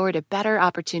 Open the door to better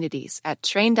opportunities at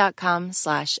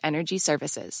train.com/energy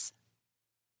services.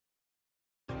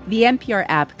 The NPR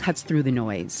app cuts through the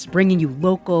noise, bringing you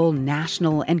local,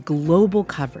 national, and global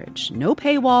coverage. No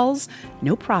paywalls,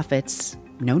 no profits,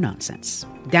 no nonsense.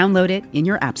 Download it in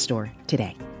your app store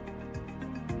today.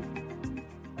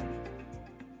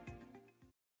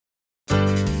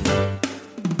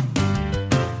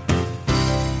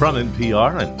 From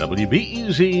NPR and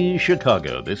WBEZ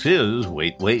Chicago, this is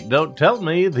Wait, Wait, Don't Tell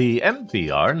Me, the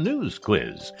NPR News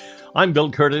Quiz. I'm Bill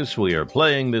Curtis. We are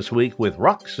playing this week with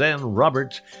Roxanne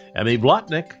Roberts, Emmy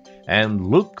Blotnick, and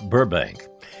Luke Burbank.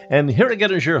 And here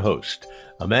again is your host,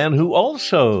 a man who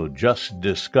also just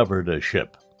discovered a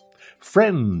ship.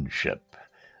 Friendship.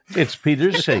 It's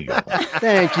Peter Sagal.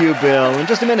 Thank you, Bill. In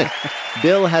just a minute,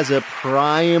 Bill has a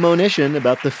premonition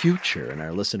about the future in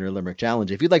our Listener Limerick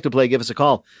Challenge. If you'd like to play, give us a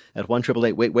call at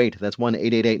 1-888-WAIT-WAIT. That's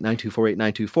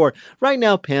 1-888-924-8924. Right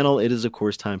now, panel, it is, of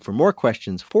course, time for more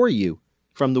questions for you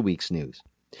from the week's news.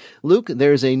 Luke,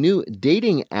 there's a new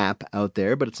dating app out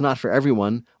there, but it's not for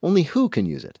everyone. Only who can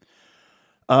use it?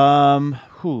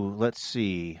 Let's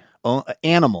see.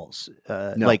 Animals,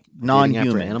 no. like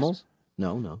non-humans. For animals?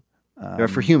 No. They're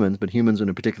for humans, but humans in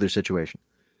a particular situation.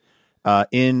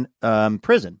 In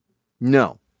prison?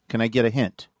 No. Can I get a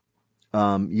hint?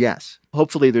 Yes.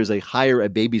 Hopefully there's a hire a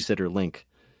babysitter link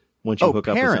once you hook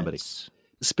up with somebody.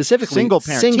 Specifically, single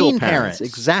parents. parents.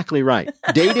 Exactly right.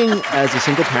 Dating as a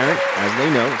single parent, as they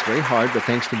know, it's very hard, but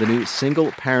thanks to the new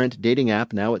single parent dating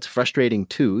app, now it's frustrating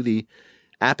too. The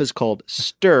app is called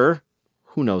Stir.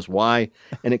 Who knows why?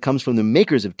 And it comes from the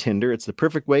makers of Tinder. It's the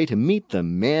perfect way to meet the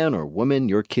man or woman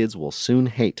your kids will soon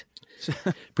hate.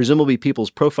 Presumably,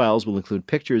 people's profiles will include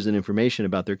pictures and information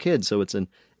about their kids, so it's an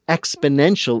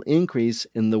exponential increase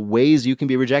in the ways you can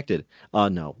be rejected. Oh,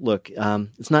 no. Look,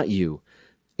 it's not you.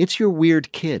 It's your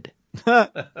weird kid.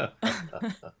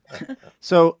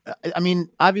 So, I mean,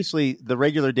 obviously, the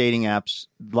regular dating apps,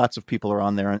 lots of people are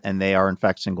on there, and they are, in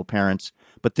fact, single parents.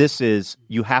 But this is,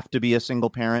 you have to be a single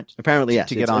parent? Apparently, yes.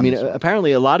 To get on.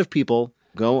 Apparently, a lot of people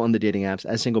go on the dating apps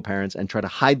as single parents and try to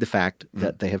hide the fact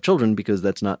that they have children because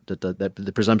that's not,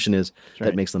 the presumption is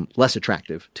that makes them less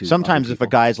attractive to Sometimes if a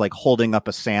guy's like holding up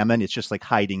a salmon, it's just like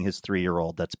hiding his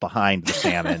 3-year-old that's behind the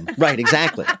salmon. Right,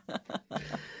 exactly.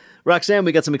 Roxanne,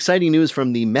 we got some exciting news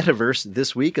from the metaverse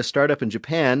this week. A startup in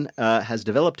Japan has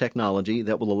developed technology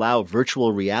that will allow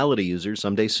virtual reality users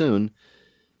someday soon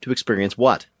to experience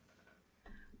what?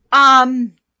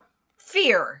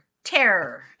 Fear,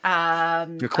 terror.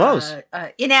 You're close.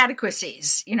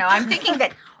 Inadequacies. You know, I'm thinking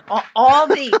that all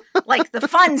the like the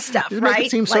fun stuff, You right? make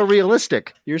it seem so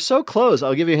realistic. You're so close.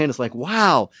 I'll give you a hand. It's like,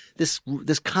 wow, this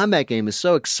combat game is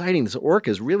so exciting. This orc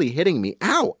is really hitting me.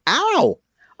 Ow, ow.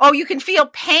 Oh, you can feel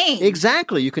pain.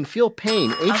 Exactly. You can feel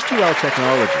pain. H2L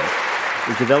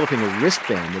Technology is developing a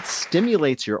wristband that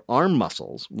stimulates your arm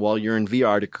muscles while you're in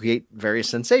VR to create various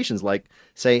sensations, like,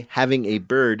 say, having a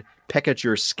bird peck at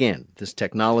your skin. This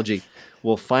technology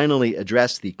will finally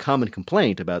address the common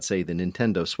complaint about, say, the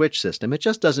Nintendo Switch system. It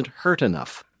just doesn't hurt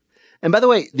enough. And by the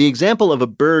way, the example of a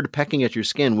bird pecking at your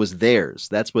skin was theirs.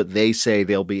 That's what they say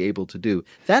they'll be able to do.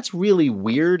 That's really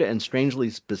weird and strangely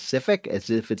specific,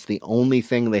 as if it's the only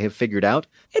thing they have figured out.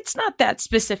 It's not that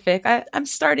specific. I'm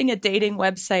starting a dating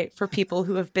website for people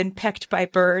who have been pecked by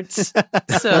birds.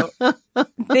 So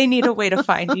they need a way to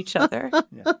find each other.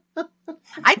 Yeah.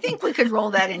 I think we could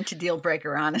roll that into Deal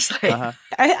Breaker, honestly. Uh-huh.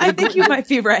 I think you might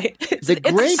be right. It's a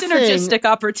synergistic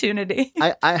opportunity.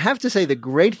 I have to say, the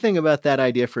great thing about that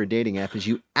idea for a dating app is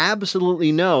you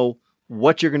absolutely know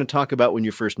what you're going to talk about when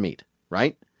you first meet,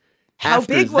 right? How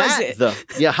big was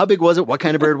it? How big was it? What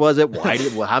kind of bird was it?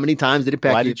 How many times did it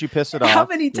peck you? Why did you piss it off? How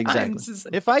many times?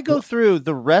 Exactly. If I go through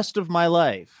the rest of my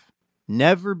life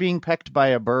never being pecked by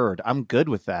a bird, I'm good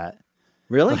with that.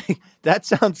 Really? That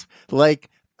sounds like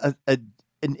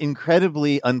an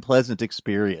incredibly unpleasant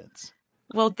experience.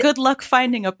 Well, good luck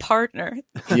finding a partner.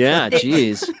 Yeah,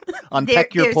 geez. On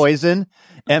Peck Your Poison,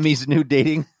 Emmy's new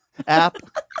dating app.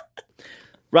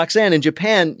 Roxanne, in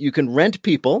Japan, you can rent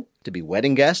people to be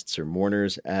wedding guests or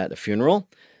mourners at a funeral.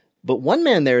 But one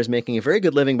man there is making a very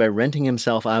good living by renting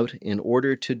himself out in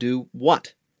order to do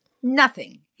what?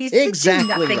 Nothing. He's exactly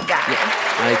the nothing guy. Yeah.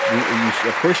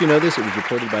 Of course, you know this. It was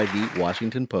reported by the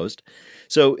Washington Post.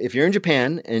 So if you're in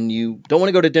Japan and you don't want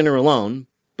to go to dinner alone,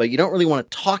 but you don't really want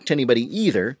to talk to anybody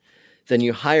either, then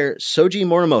you hire Soji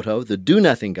Morimoto, the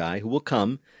do-nothing guy, who will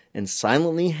come and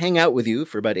silently hang out with you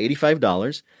for about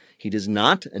 $85. He does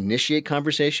not initiate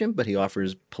conversation, but he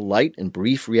offers polite and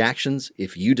brief reactions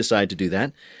if you decide to do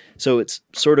that. So it's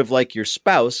sort of like your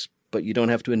spouse, but you don't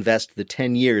have to invest the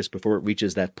 10 years before it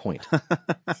reaches that point.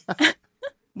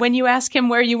 When you ask him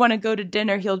where you want to go to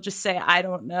dinner, he'll just say, I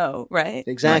don't know, right?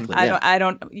 Exactly. I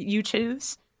don't, you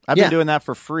choose? I've been doing that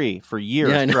for free for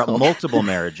years throughout multiple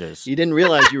marriages. You didn't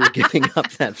realize you were giving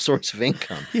up that source of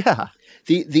income. Yeah.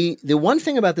 The one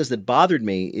thing about this that bothered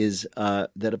me is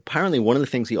that apparently one of the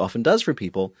things he often does for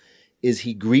people is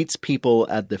he greets people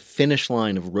at the finish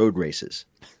line of road races,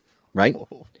 right?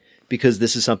 Oh. Because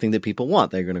this is something that people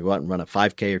want. They're going to go out and run a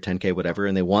 5K or 10K, whatever,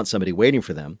 and they want somebody waiting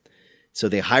for them. So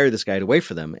they hire this guy to wait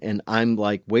for them. And I'm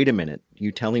like, wait a minute.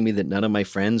 You telling me that none of my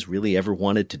friends really ever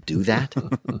wanted to do that?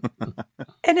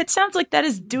 And it sounds like that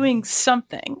is doing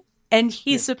something. And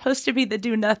he's supposed to be the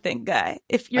do-nothing guy.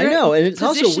 If you're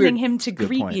positioning him to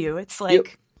greet you, it's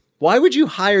like... Why would you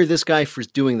hire this guy for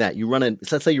doing that?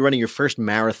 Let's say you're running your first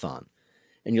marathon.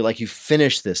 And you're like, you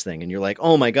finished this thing. And you're like,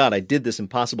 oh my God, I did this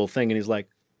impossible thing. And he's like,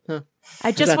 huh.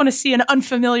 I just want to see an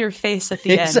unfamiliar face at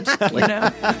the end. You know?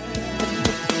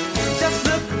 Just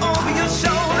look over your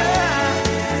shoulder.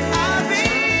 I'll be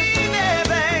there,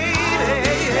 baby.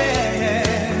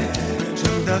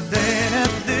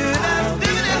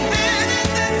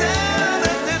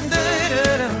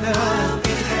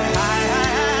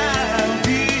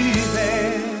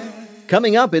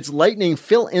 Coming up, it's lightning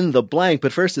fill in the blank.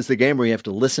 But first, it's the game where you have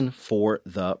to listen for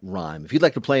the rhyme. If you'd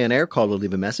like to play on air, call or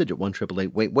leave a message at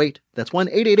 1-888-WAIT-WAIT. That's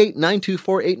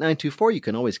 1-888-924-8924. You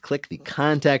can always click the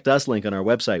Contact Us link on our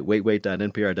website,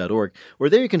 waitwait.npr.org, or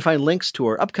there you can find links to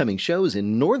our upcoming shows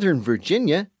in Northern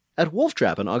Virginia at Wolf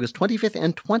Trap on August 25th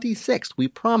and 26th. We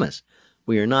promise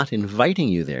we are not inviting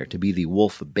you there to be the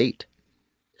wolf bait.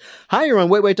 Hi, you're on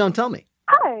Wait, Wait, Don't Tell Me.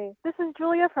 Hi, this is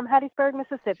Julia from Hattiesburg,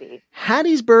 Mississippi.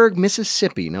 Hattiesburg,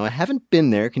 Mississippi. Now, I haven't been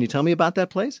there. Can you tell me about that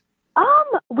place?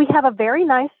 We have a very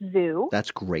nice zoo. That's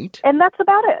great. And that's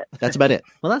about it. That's about it.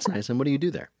 Well, that's nice. And what do you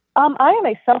do there? I am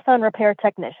a cell phone repair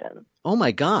technician. Oh,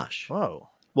 my gosh. Whoa.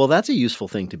 Well, that's a useful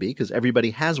thing to be because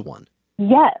everybody has one.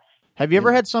 Yes. Have you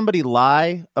ever had somebody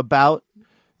lie about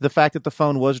the fact that the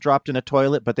phone was dropped in a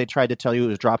toilet, but they tried to tell you it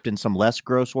was dropped in some less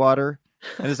gross water?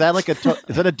 And is that like is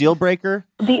that a deal breaker?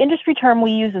 The industry term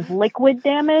we use is liquid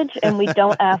damage, and we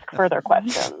don't ask further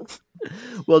questions.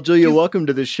 Well, Julia, welcome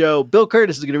to the show. Bill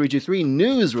Curtis is going to read you 3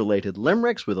 news-related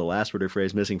limericks with a last word or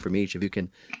phrase missing from each. If you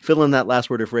can fill in that last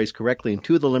word or phrase correctly, and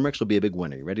 2 of the limericks will be a big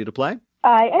winner. You ready to play?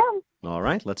 I am. All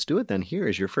right, let's do it then. Here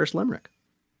is your first limerick.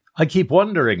 I keep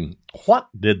wondering, what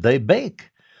did they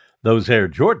bake? Those Air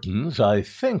Jordans, I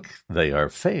think they are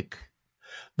fake.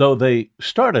 Though they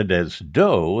started as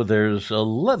dough, there's a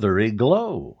leathery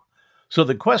glow. So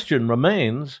the question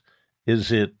remains,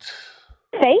 is it...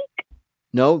 fake?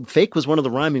 No, fake was one of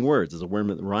the rhyming words. There's a word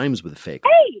that rhymes with fake.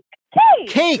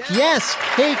 Cake, yes,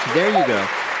 cake. There you go.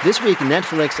 This week,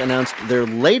 Netflix announced their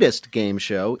latest game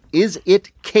show, Is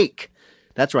It Cake?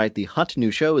 That's right, the hot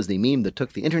new show is the meme that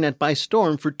took the internet by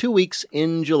storm for 2 weeks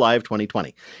in July of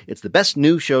 2020. It's the best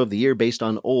new show of the year based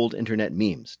on old internet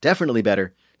memes. Definitely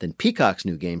better than Peacock's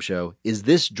new game show, Is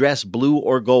This Dress Blue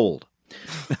or Gold?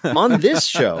 On this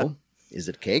show, Is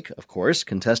It Cake? Of course,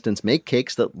 contestants make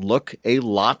cakes that look a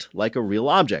lot like a real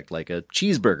object, like a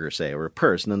cheeseburger, say, or a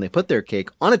purse, and then they put their cake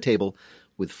on a table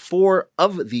with 4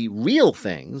 of the real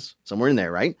things, somewhere in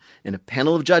there, right? And a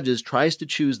panel of judges tries to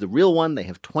choose the real one. They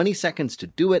have 20 seconds to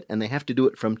do it, and they have to do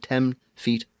it from 10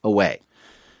 feet away.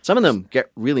 Some of them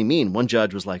get really mean. One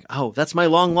judge was like, oh, that's my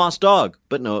long-lost dog.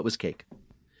 But no, it was cake.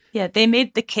 Yeah, they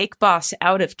made the cake boss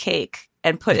out of cake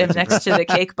and put him next to the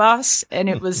cake boss, and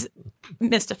it was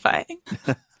mystifying.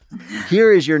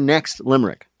 Here is your next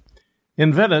limerick.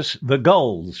 In Venice, the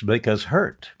gulls make us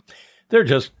hurt. They're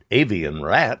just avian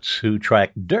rats who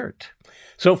track dirt.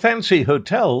 So fancy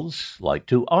hotels like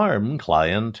to arm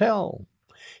clientele.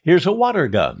 Here's a water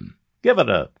gun. Give it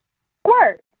a...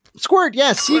 Squirt. Squirt,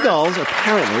 yes. Seagulls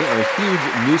apparently are a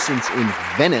huge nuisance in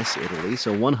Venice, Italy.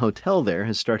 So one hotel there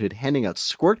has started handing out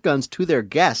squirt guns to their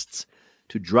guests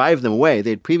to drive them away.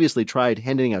 They'd previously tried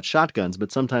handing out shotguns,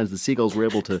 but sometimes the seagulls were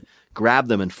able to grab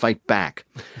them and fight back.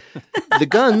 The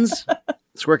guns,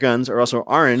 squirt guns, are also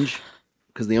orange,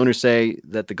 because the owners say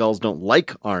that the gulls don't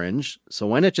like orange. So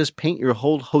why not just paint your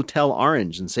whole hotel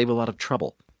orange and save a lot of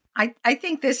trouble? I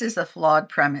think this is a flawed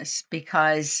premise,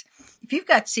 because if you've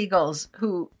got seagulls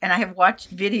who, and I have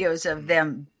watched videos of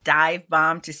them dive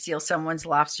bomb to steal someone's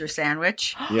lobster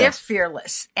sandwich, Yes. They're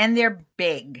fearless and they're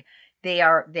big. They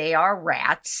are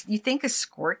rats. You think a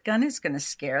squirt gun is going to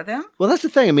scare them? Well, that's the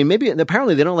thing. I mean,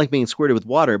 apparently they don't like being squirted with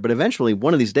water, but eventually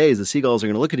one of these days the seagulls are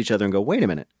going to look at each other and go, wait a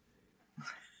minute.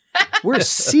 We're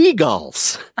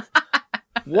seagulls.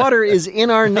 Water is in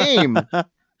our name.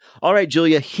 All right,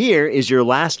 Julia, here is your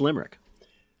last limerick.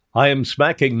 I am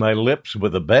smacking my lips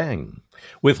with a bang.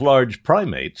 With large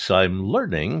primates, I'm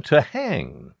learning to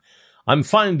hang. I'm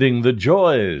finding the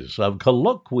joys of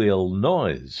colloquial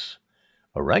noise.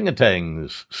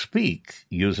 Orangutans speak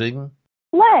using...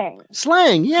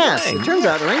 Slang, yes. Slang. It turns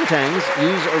out orangutans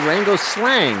use Orango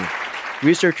slang.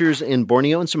 Researchers in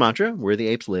Borneo and Sumatra, where the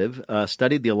apes live,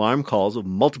 studied the alarm calls of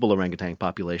multiple orangutan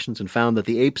populations and found that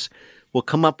the apes will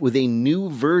come up with a new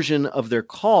version of their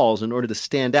calls in order to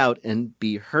stand out and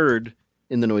be heard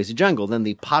in the noisy jungle. Then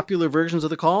the popular versions of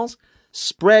the calls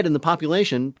spread in the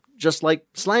population just like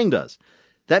slang does.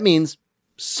 That means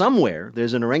somewhere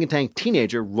there's an orangutan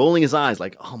teenager rolling his eyes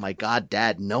like, oh my God,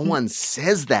 Dad, no one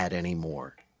says that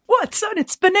anymore. What, son?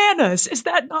 It's bananas. Is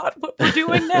that not what we're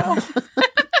doing now?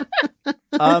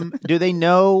 Do they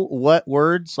know what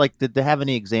words? Like, did they have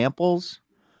any examples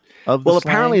of the slang?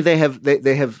 Apparently they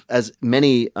have, as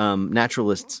many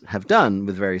naturalists have done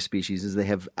with various species, is they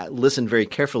have listened very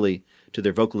carefully to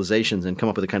their vocalizations and come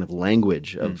up with a kind of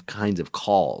language of kinds of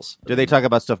calls. Do they talk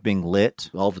about stuff being lit?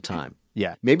 All the time.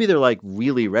 Yeah. Maybe they're like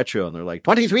really retro and they're like,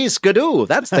 23 skidoo,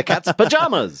 that's the cat's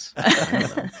pajamas.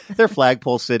 They're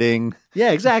flagpole sitting.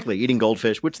 Yeah, exactly. Eating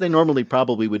goldfish, which they normally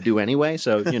probably would do anyway.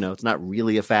 So, it's not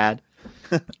really a fad.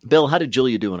 Bill, how did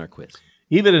Julia do on our quiz?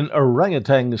 Even in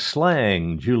orangutan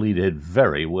slang, Julie did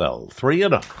very well.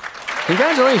 3-0.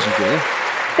 Congratulations, Julia.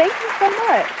 Thank you so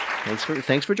much.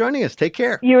 Thanks for joining us. Take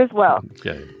care. You as well.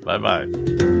 Okay, bye-bye.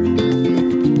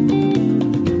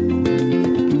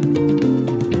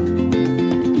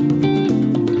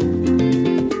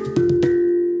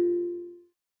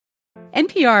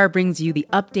 NPR brings you the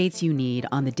updates you need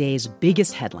on the day's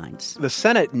biggest headlines. The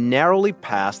Senate narrowly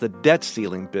passed the debt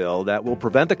ceiling bill that will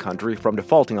prevent the country from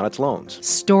defaulting on its loans.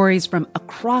 Stories from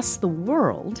across the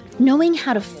world. Knowing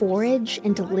how to forage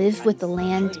and to live with the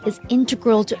land is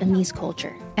integral to Amis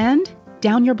culture. And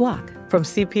down your block. From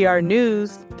CPR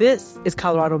News, this is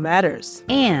Colorado Matters.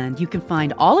 And you can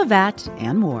find all of that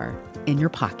and more in your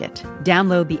pocket.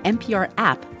 Download the NPR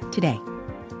app today.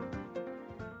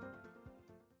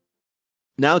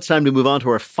 Now it's time to move on to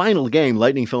our final game,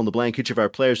 Lightning Fill in the Blank. Each of our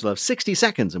players will have 60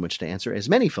 seconds in which to answer as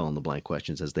many fill in the blank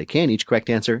questions as they can. Each correct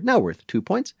answer now worth 2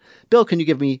 points. Bill, can you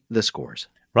give me the scores?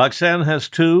 Roxanne has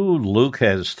 2, Luke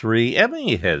has 3,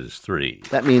 Emmy has 3.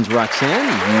 That means, Roxanne,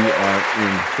 you are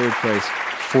in third place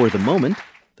for the moment.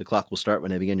 The clock will start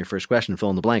when I begin your first question.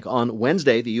 Fill in the blank. On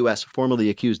Wednesday, the U.S. formally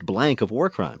accused blank of war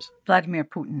crimes. Vladimir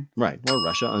Putin. Right, or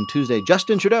Russia. On Tuesday,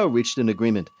 Justin Trudeau reached an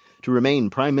agreement to remain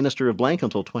Prime Minister of blank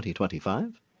until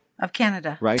 2025. Of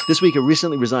Canada. Right. This week, a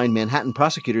recently resigned Manhattan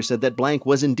prosecutor said that blank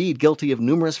was indeed guilty of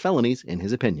numerous felonies, in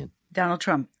his opinion. Donald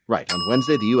Trump. Right. On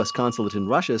Wednesday, the U.S. consulate in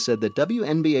Russia said that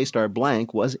WNBA star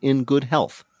blank was in good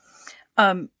health.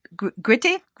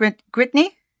 Gritney?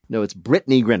 No, it's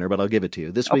Brittany Griner, but I'll give it to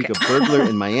you. This week, a burglar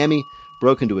in Miami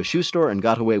broke into a shoe store and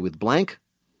got away with blank.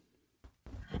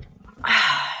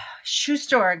 Shoe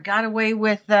store got away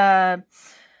with candy.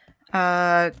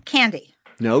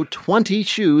 No, 20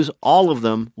 shoes, all of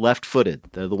them left-footed.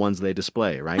 They're the ones they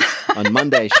display, right? On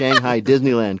Monday, Shanghai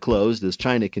Disneyland closed as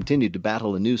China continued to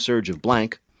battle a new surge of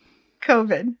blank.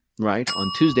 COVID. Right.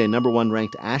 On Tuesday, number 1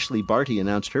 ranked Ashley Barty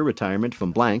announced her retirement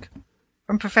from blank.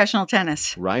 From professional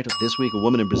tennis. Right. This week, a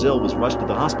woman in Brazil was rushed to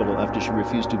the hospital after she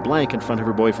refused to blank in front of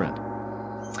her boyfriend.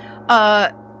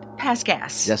 Pass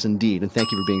gas. Yes, indeed. And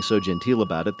thank you for being so genteel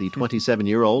about it. The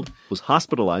 27-year-old was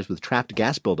hospitalized with trapped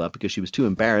gas buildup because she was too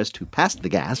embarrassed to pass the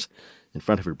gas in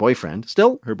front of her boyfriend.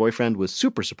 Still, her boyfriend was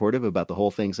super supportive about the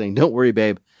whole thing, saying, "Don't worry,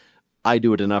 babe. I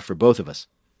do it enough for both of us."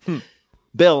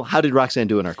 Bill, how did Roxanne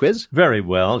do in our quiz? Very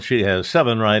well. She has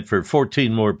 7 right for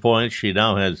 14 more points. She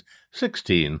now has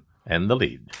 16 and the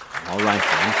lead. All right,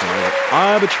 then. So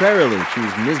arbitrarily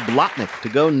choose Ms. Blotnick to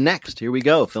go next. Here we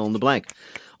go. Fill in the blank.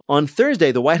 On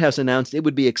Thursday, the White House announced it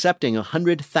would be accepting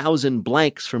 100,000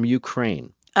 blanks from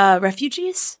Ukraine.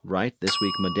 Refugees? Right. This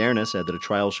week, Moderna said that a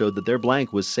trial showed that their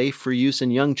blank was safe for use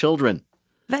in young children.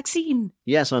 Vaccine.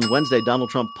 Yes, on Wednesday,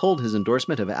 Donald Trump pulled his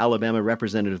endorsement of Alabama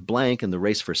Representative blank in the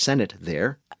race for Senate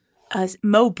there.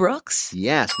 Mo Brooks?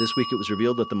 Yes, this week it was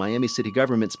revealed that the Miami city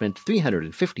government spent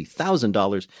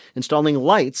 $350,000 installing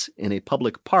lights in a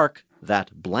public park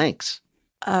that blanks.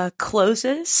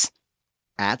 Closes?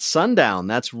 At sundown,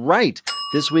 that's right.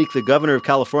 This week, the governor of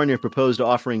California proposed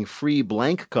offering free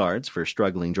blank cards for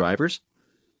struggling drivers.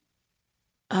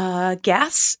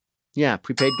 Gas? Yeah,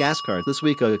 prepaid gas cards. This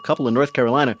week, a couple in North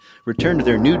Carolina returned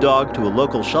their new dog to a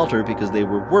local shelter because they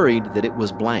were worried that it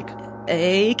was blank.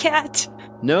 A cat?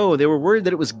 No, they were worried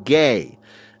that it was gay.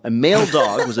 A male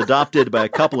dog was adopted by a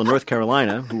couple in North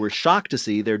Carolina who were shocked to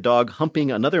see their dog humping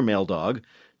another male dog,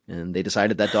 and they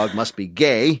decided that dog must be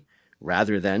gay,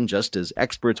 rather than, just as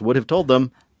experts would have told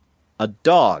them, a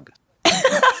dog.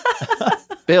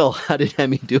 Bill, how did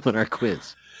Emmy do in our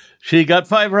quiz? She got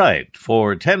 5 right.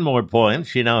 For 10 more points,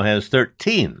 she now has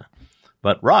 13.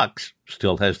 But Rox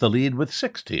still has the lead with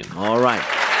 16. All right.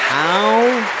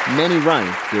 How many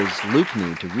right does Luke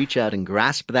need to reach out and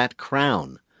grasp that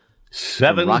crown?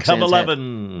 7 come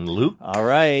 11, Luke. All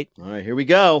right, here we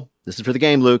go. This is for the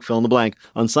game, Luke. Fill in the blank.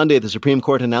 On Sunday, the Supreme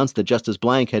Court announced that Justice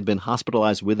Blank had been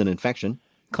hospitalized with an infection.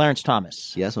 Clarence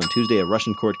Thomas. Yes, on Tuesday, a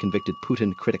Russian court convicted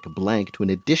Putin critic Blank to an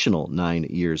additional 9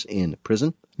 years in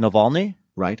prison. Navalny.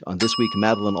 Right. On this week,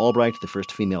 Madeleine Albright, the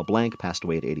first female blank, passed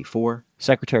away at 84.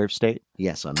 Secretary of State.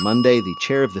 Yes, on Monday, the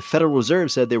chair of the Federal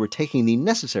Reserve said they were taking the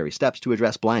necessary steps to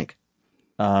address blank.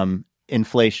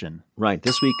 Inflation. Right.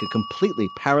 This week, a completely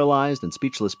paralyzed and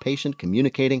speechless patient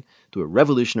communicating through a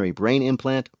revolutionary brain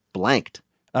implant blanked.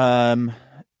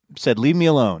 Said, "Leave me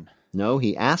alone." No,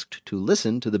 he asked to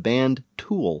listen to the band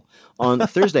Tool. On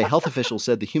Thursday, health officials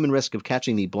said the human risk of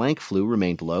catching the blank flu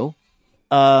remained low.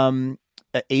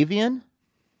 Avian?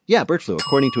 Yeah, bird flu.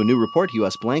 According to a new report,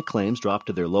 U.S. blank claims dropped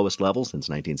to their lowest level since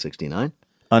 1969.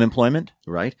 Unemployment?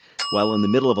 Right. While in the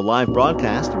middle of a live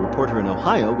broadcast, a reporter in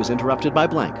Ohio was interrupted by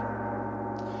blank.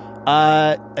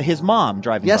 His mom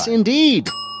driving by. Yes, indeed.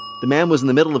 The man was in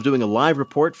the middle of doing a live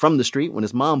report from the street when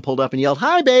his mom pulled up and yelled,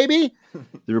 "Hi, baby!"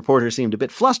 The reporter seemed a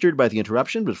bit flustered by the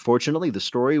interruption, but fortunately the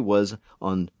story was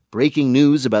on breaking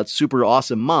news about super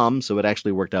awesome mom, so it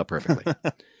actually worked out perfectly.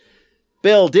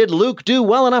 Bill, did Luke do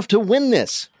well enough to win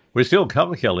this? We're still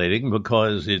calculating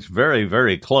because it's very,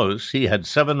 very close. He had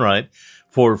 7 right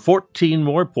for 14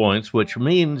 more points, which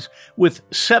means with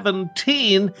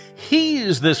 17,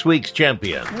 he's this week's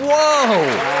champion. Whoa!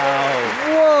 Wow.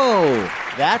 Whoa!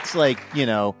 That's like,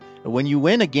 when you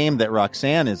win a game that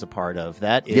Roxanne is a part of,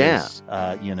 that is,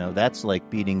 that's like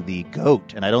beating the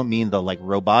GOAT. And I don't mean the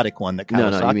robotic one that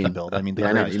Kawasaki built. I mean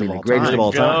the greatest of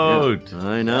all time. GOAT. Yeah.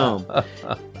 I know.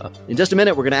 In just a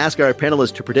minute, we're going to ask our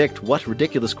panelists to predict what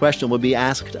ridiculous question will be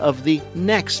asked of the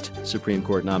next Supreme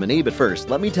Court nominee. But first,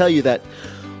 let me tell you that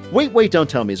Wait, Wait, Don't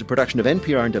Tell Me is a production of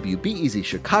NPR and WBEZ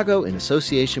Chicago in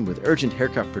association with Urgent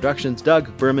Haircut Productions.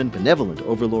 Doug Berman, benevolent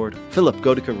overlord. Philip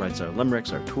Godica writes our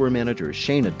limericks. Our tour manager is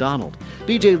Shana Donald.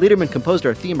 BJ Liederman composed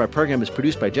our theme. Our program is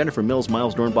produced by Jennifer Mills,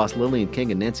 Miles Dornbos, Lillian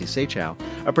King, and Nancy Sachow.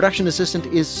 Our production assistant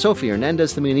is Sophie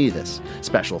Hernandez-Themunides.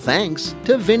 Special thanks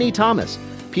to Vinnie Thomas.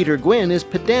 Peter Gwynn is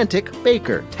Pedantic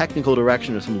Baker. Technical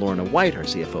direction is from Lorna White. Our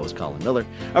CFO is Colin Miller.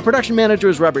 Our production manager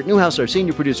is Robert Newhouse. Our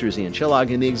senior producer is Ian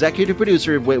Chillog. And the executive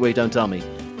producer of Wait, Wait, Don't Tell Me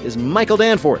is Michael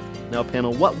Danforth. Now,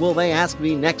 panel, what will they ask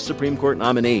the next Supreme Court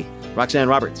nominee? Roxanne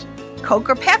Roberts. Coke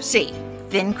or Pepsi?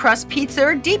 Thin crust pizza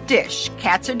or deep dish?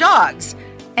 Cats or dogs?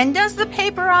 And does the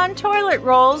paper on toilet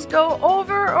rolls go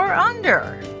over or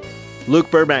under?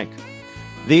 Luke Burbank.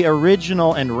 The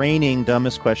original and reigning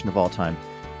dumbest question of all time.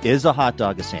 Is a hot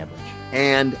dog a sandwich?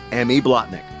 And Emmy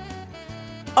Blotnick.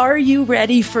 Are you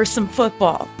ready for some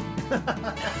football?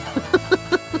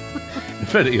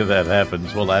 If any of that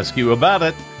happens, we'll ask you about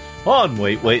it on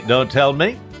Wait, Wait, Don't Tell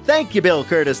Me. Thank you, Bill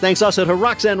Curtis. Thanks also to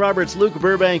Roxanne Roberts, Luke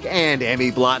Burbank, and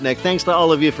Emmy Blotnick. Thanks to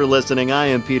all of you for listening. I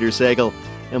am Peter Sagal,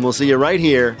 and we'll see you right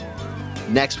here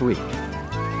next week.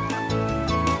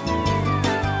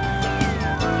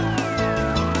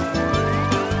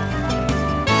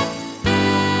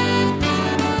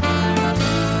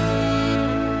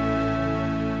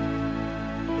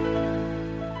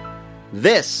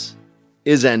 This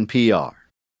is NPR.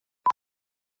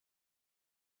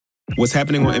 What's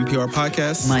happening on NPR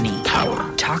Podcasts? Money, power,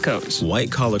 tacos, white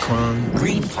collar crime,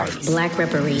 Green Party, Black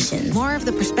reparations. More of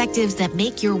the perspectives that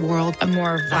make your world a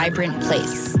more vibrant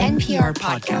place. NPR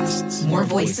Podcasts. More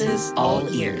voices, all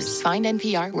ears. Find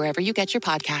NPR wherever you get your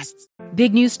podcasts.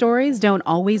 Big news stories don't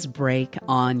always break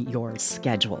on your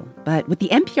schedule. But with the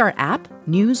NPR app,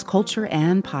 news, culture,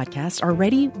 and podcasts are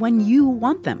ready when you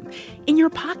want them. In your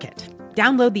pocket.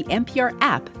 Download the NPR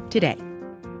app today.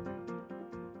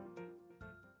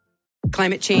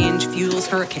 Climate change fuels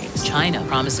hurricanes. China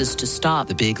promises to stop.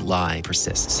 The big lie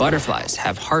persists. Butterflies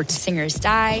have hearts. Singers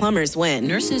die. Plumbers win.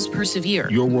 Nurses persevere.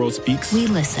 Your world speaks. We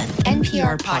listen.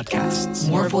 NPR Podcasts.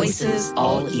 More voices,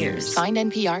 all ears. Find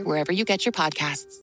NPR wherever you get your podcasts.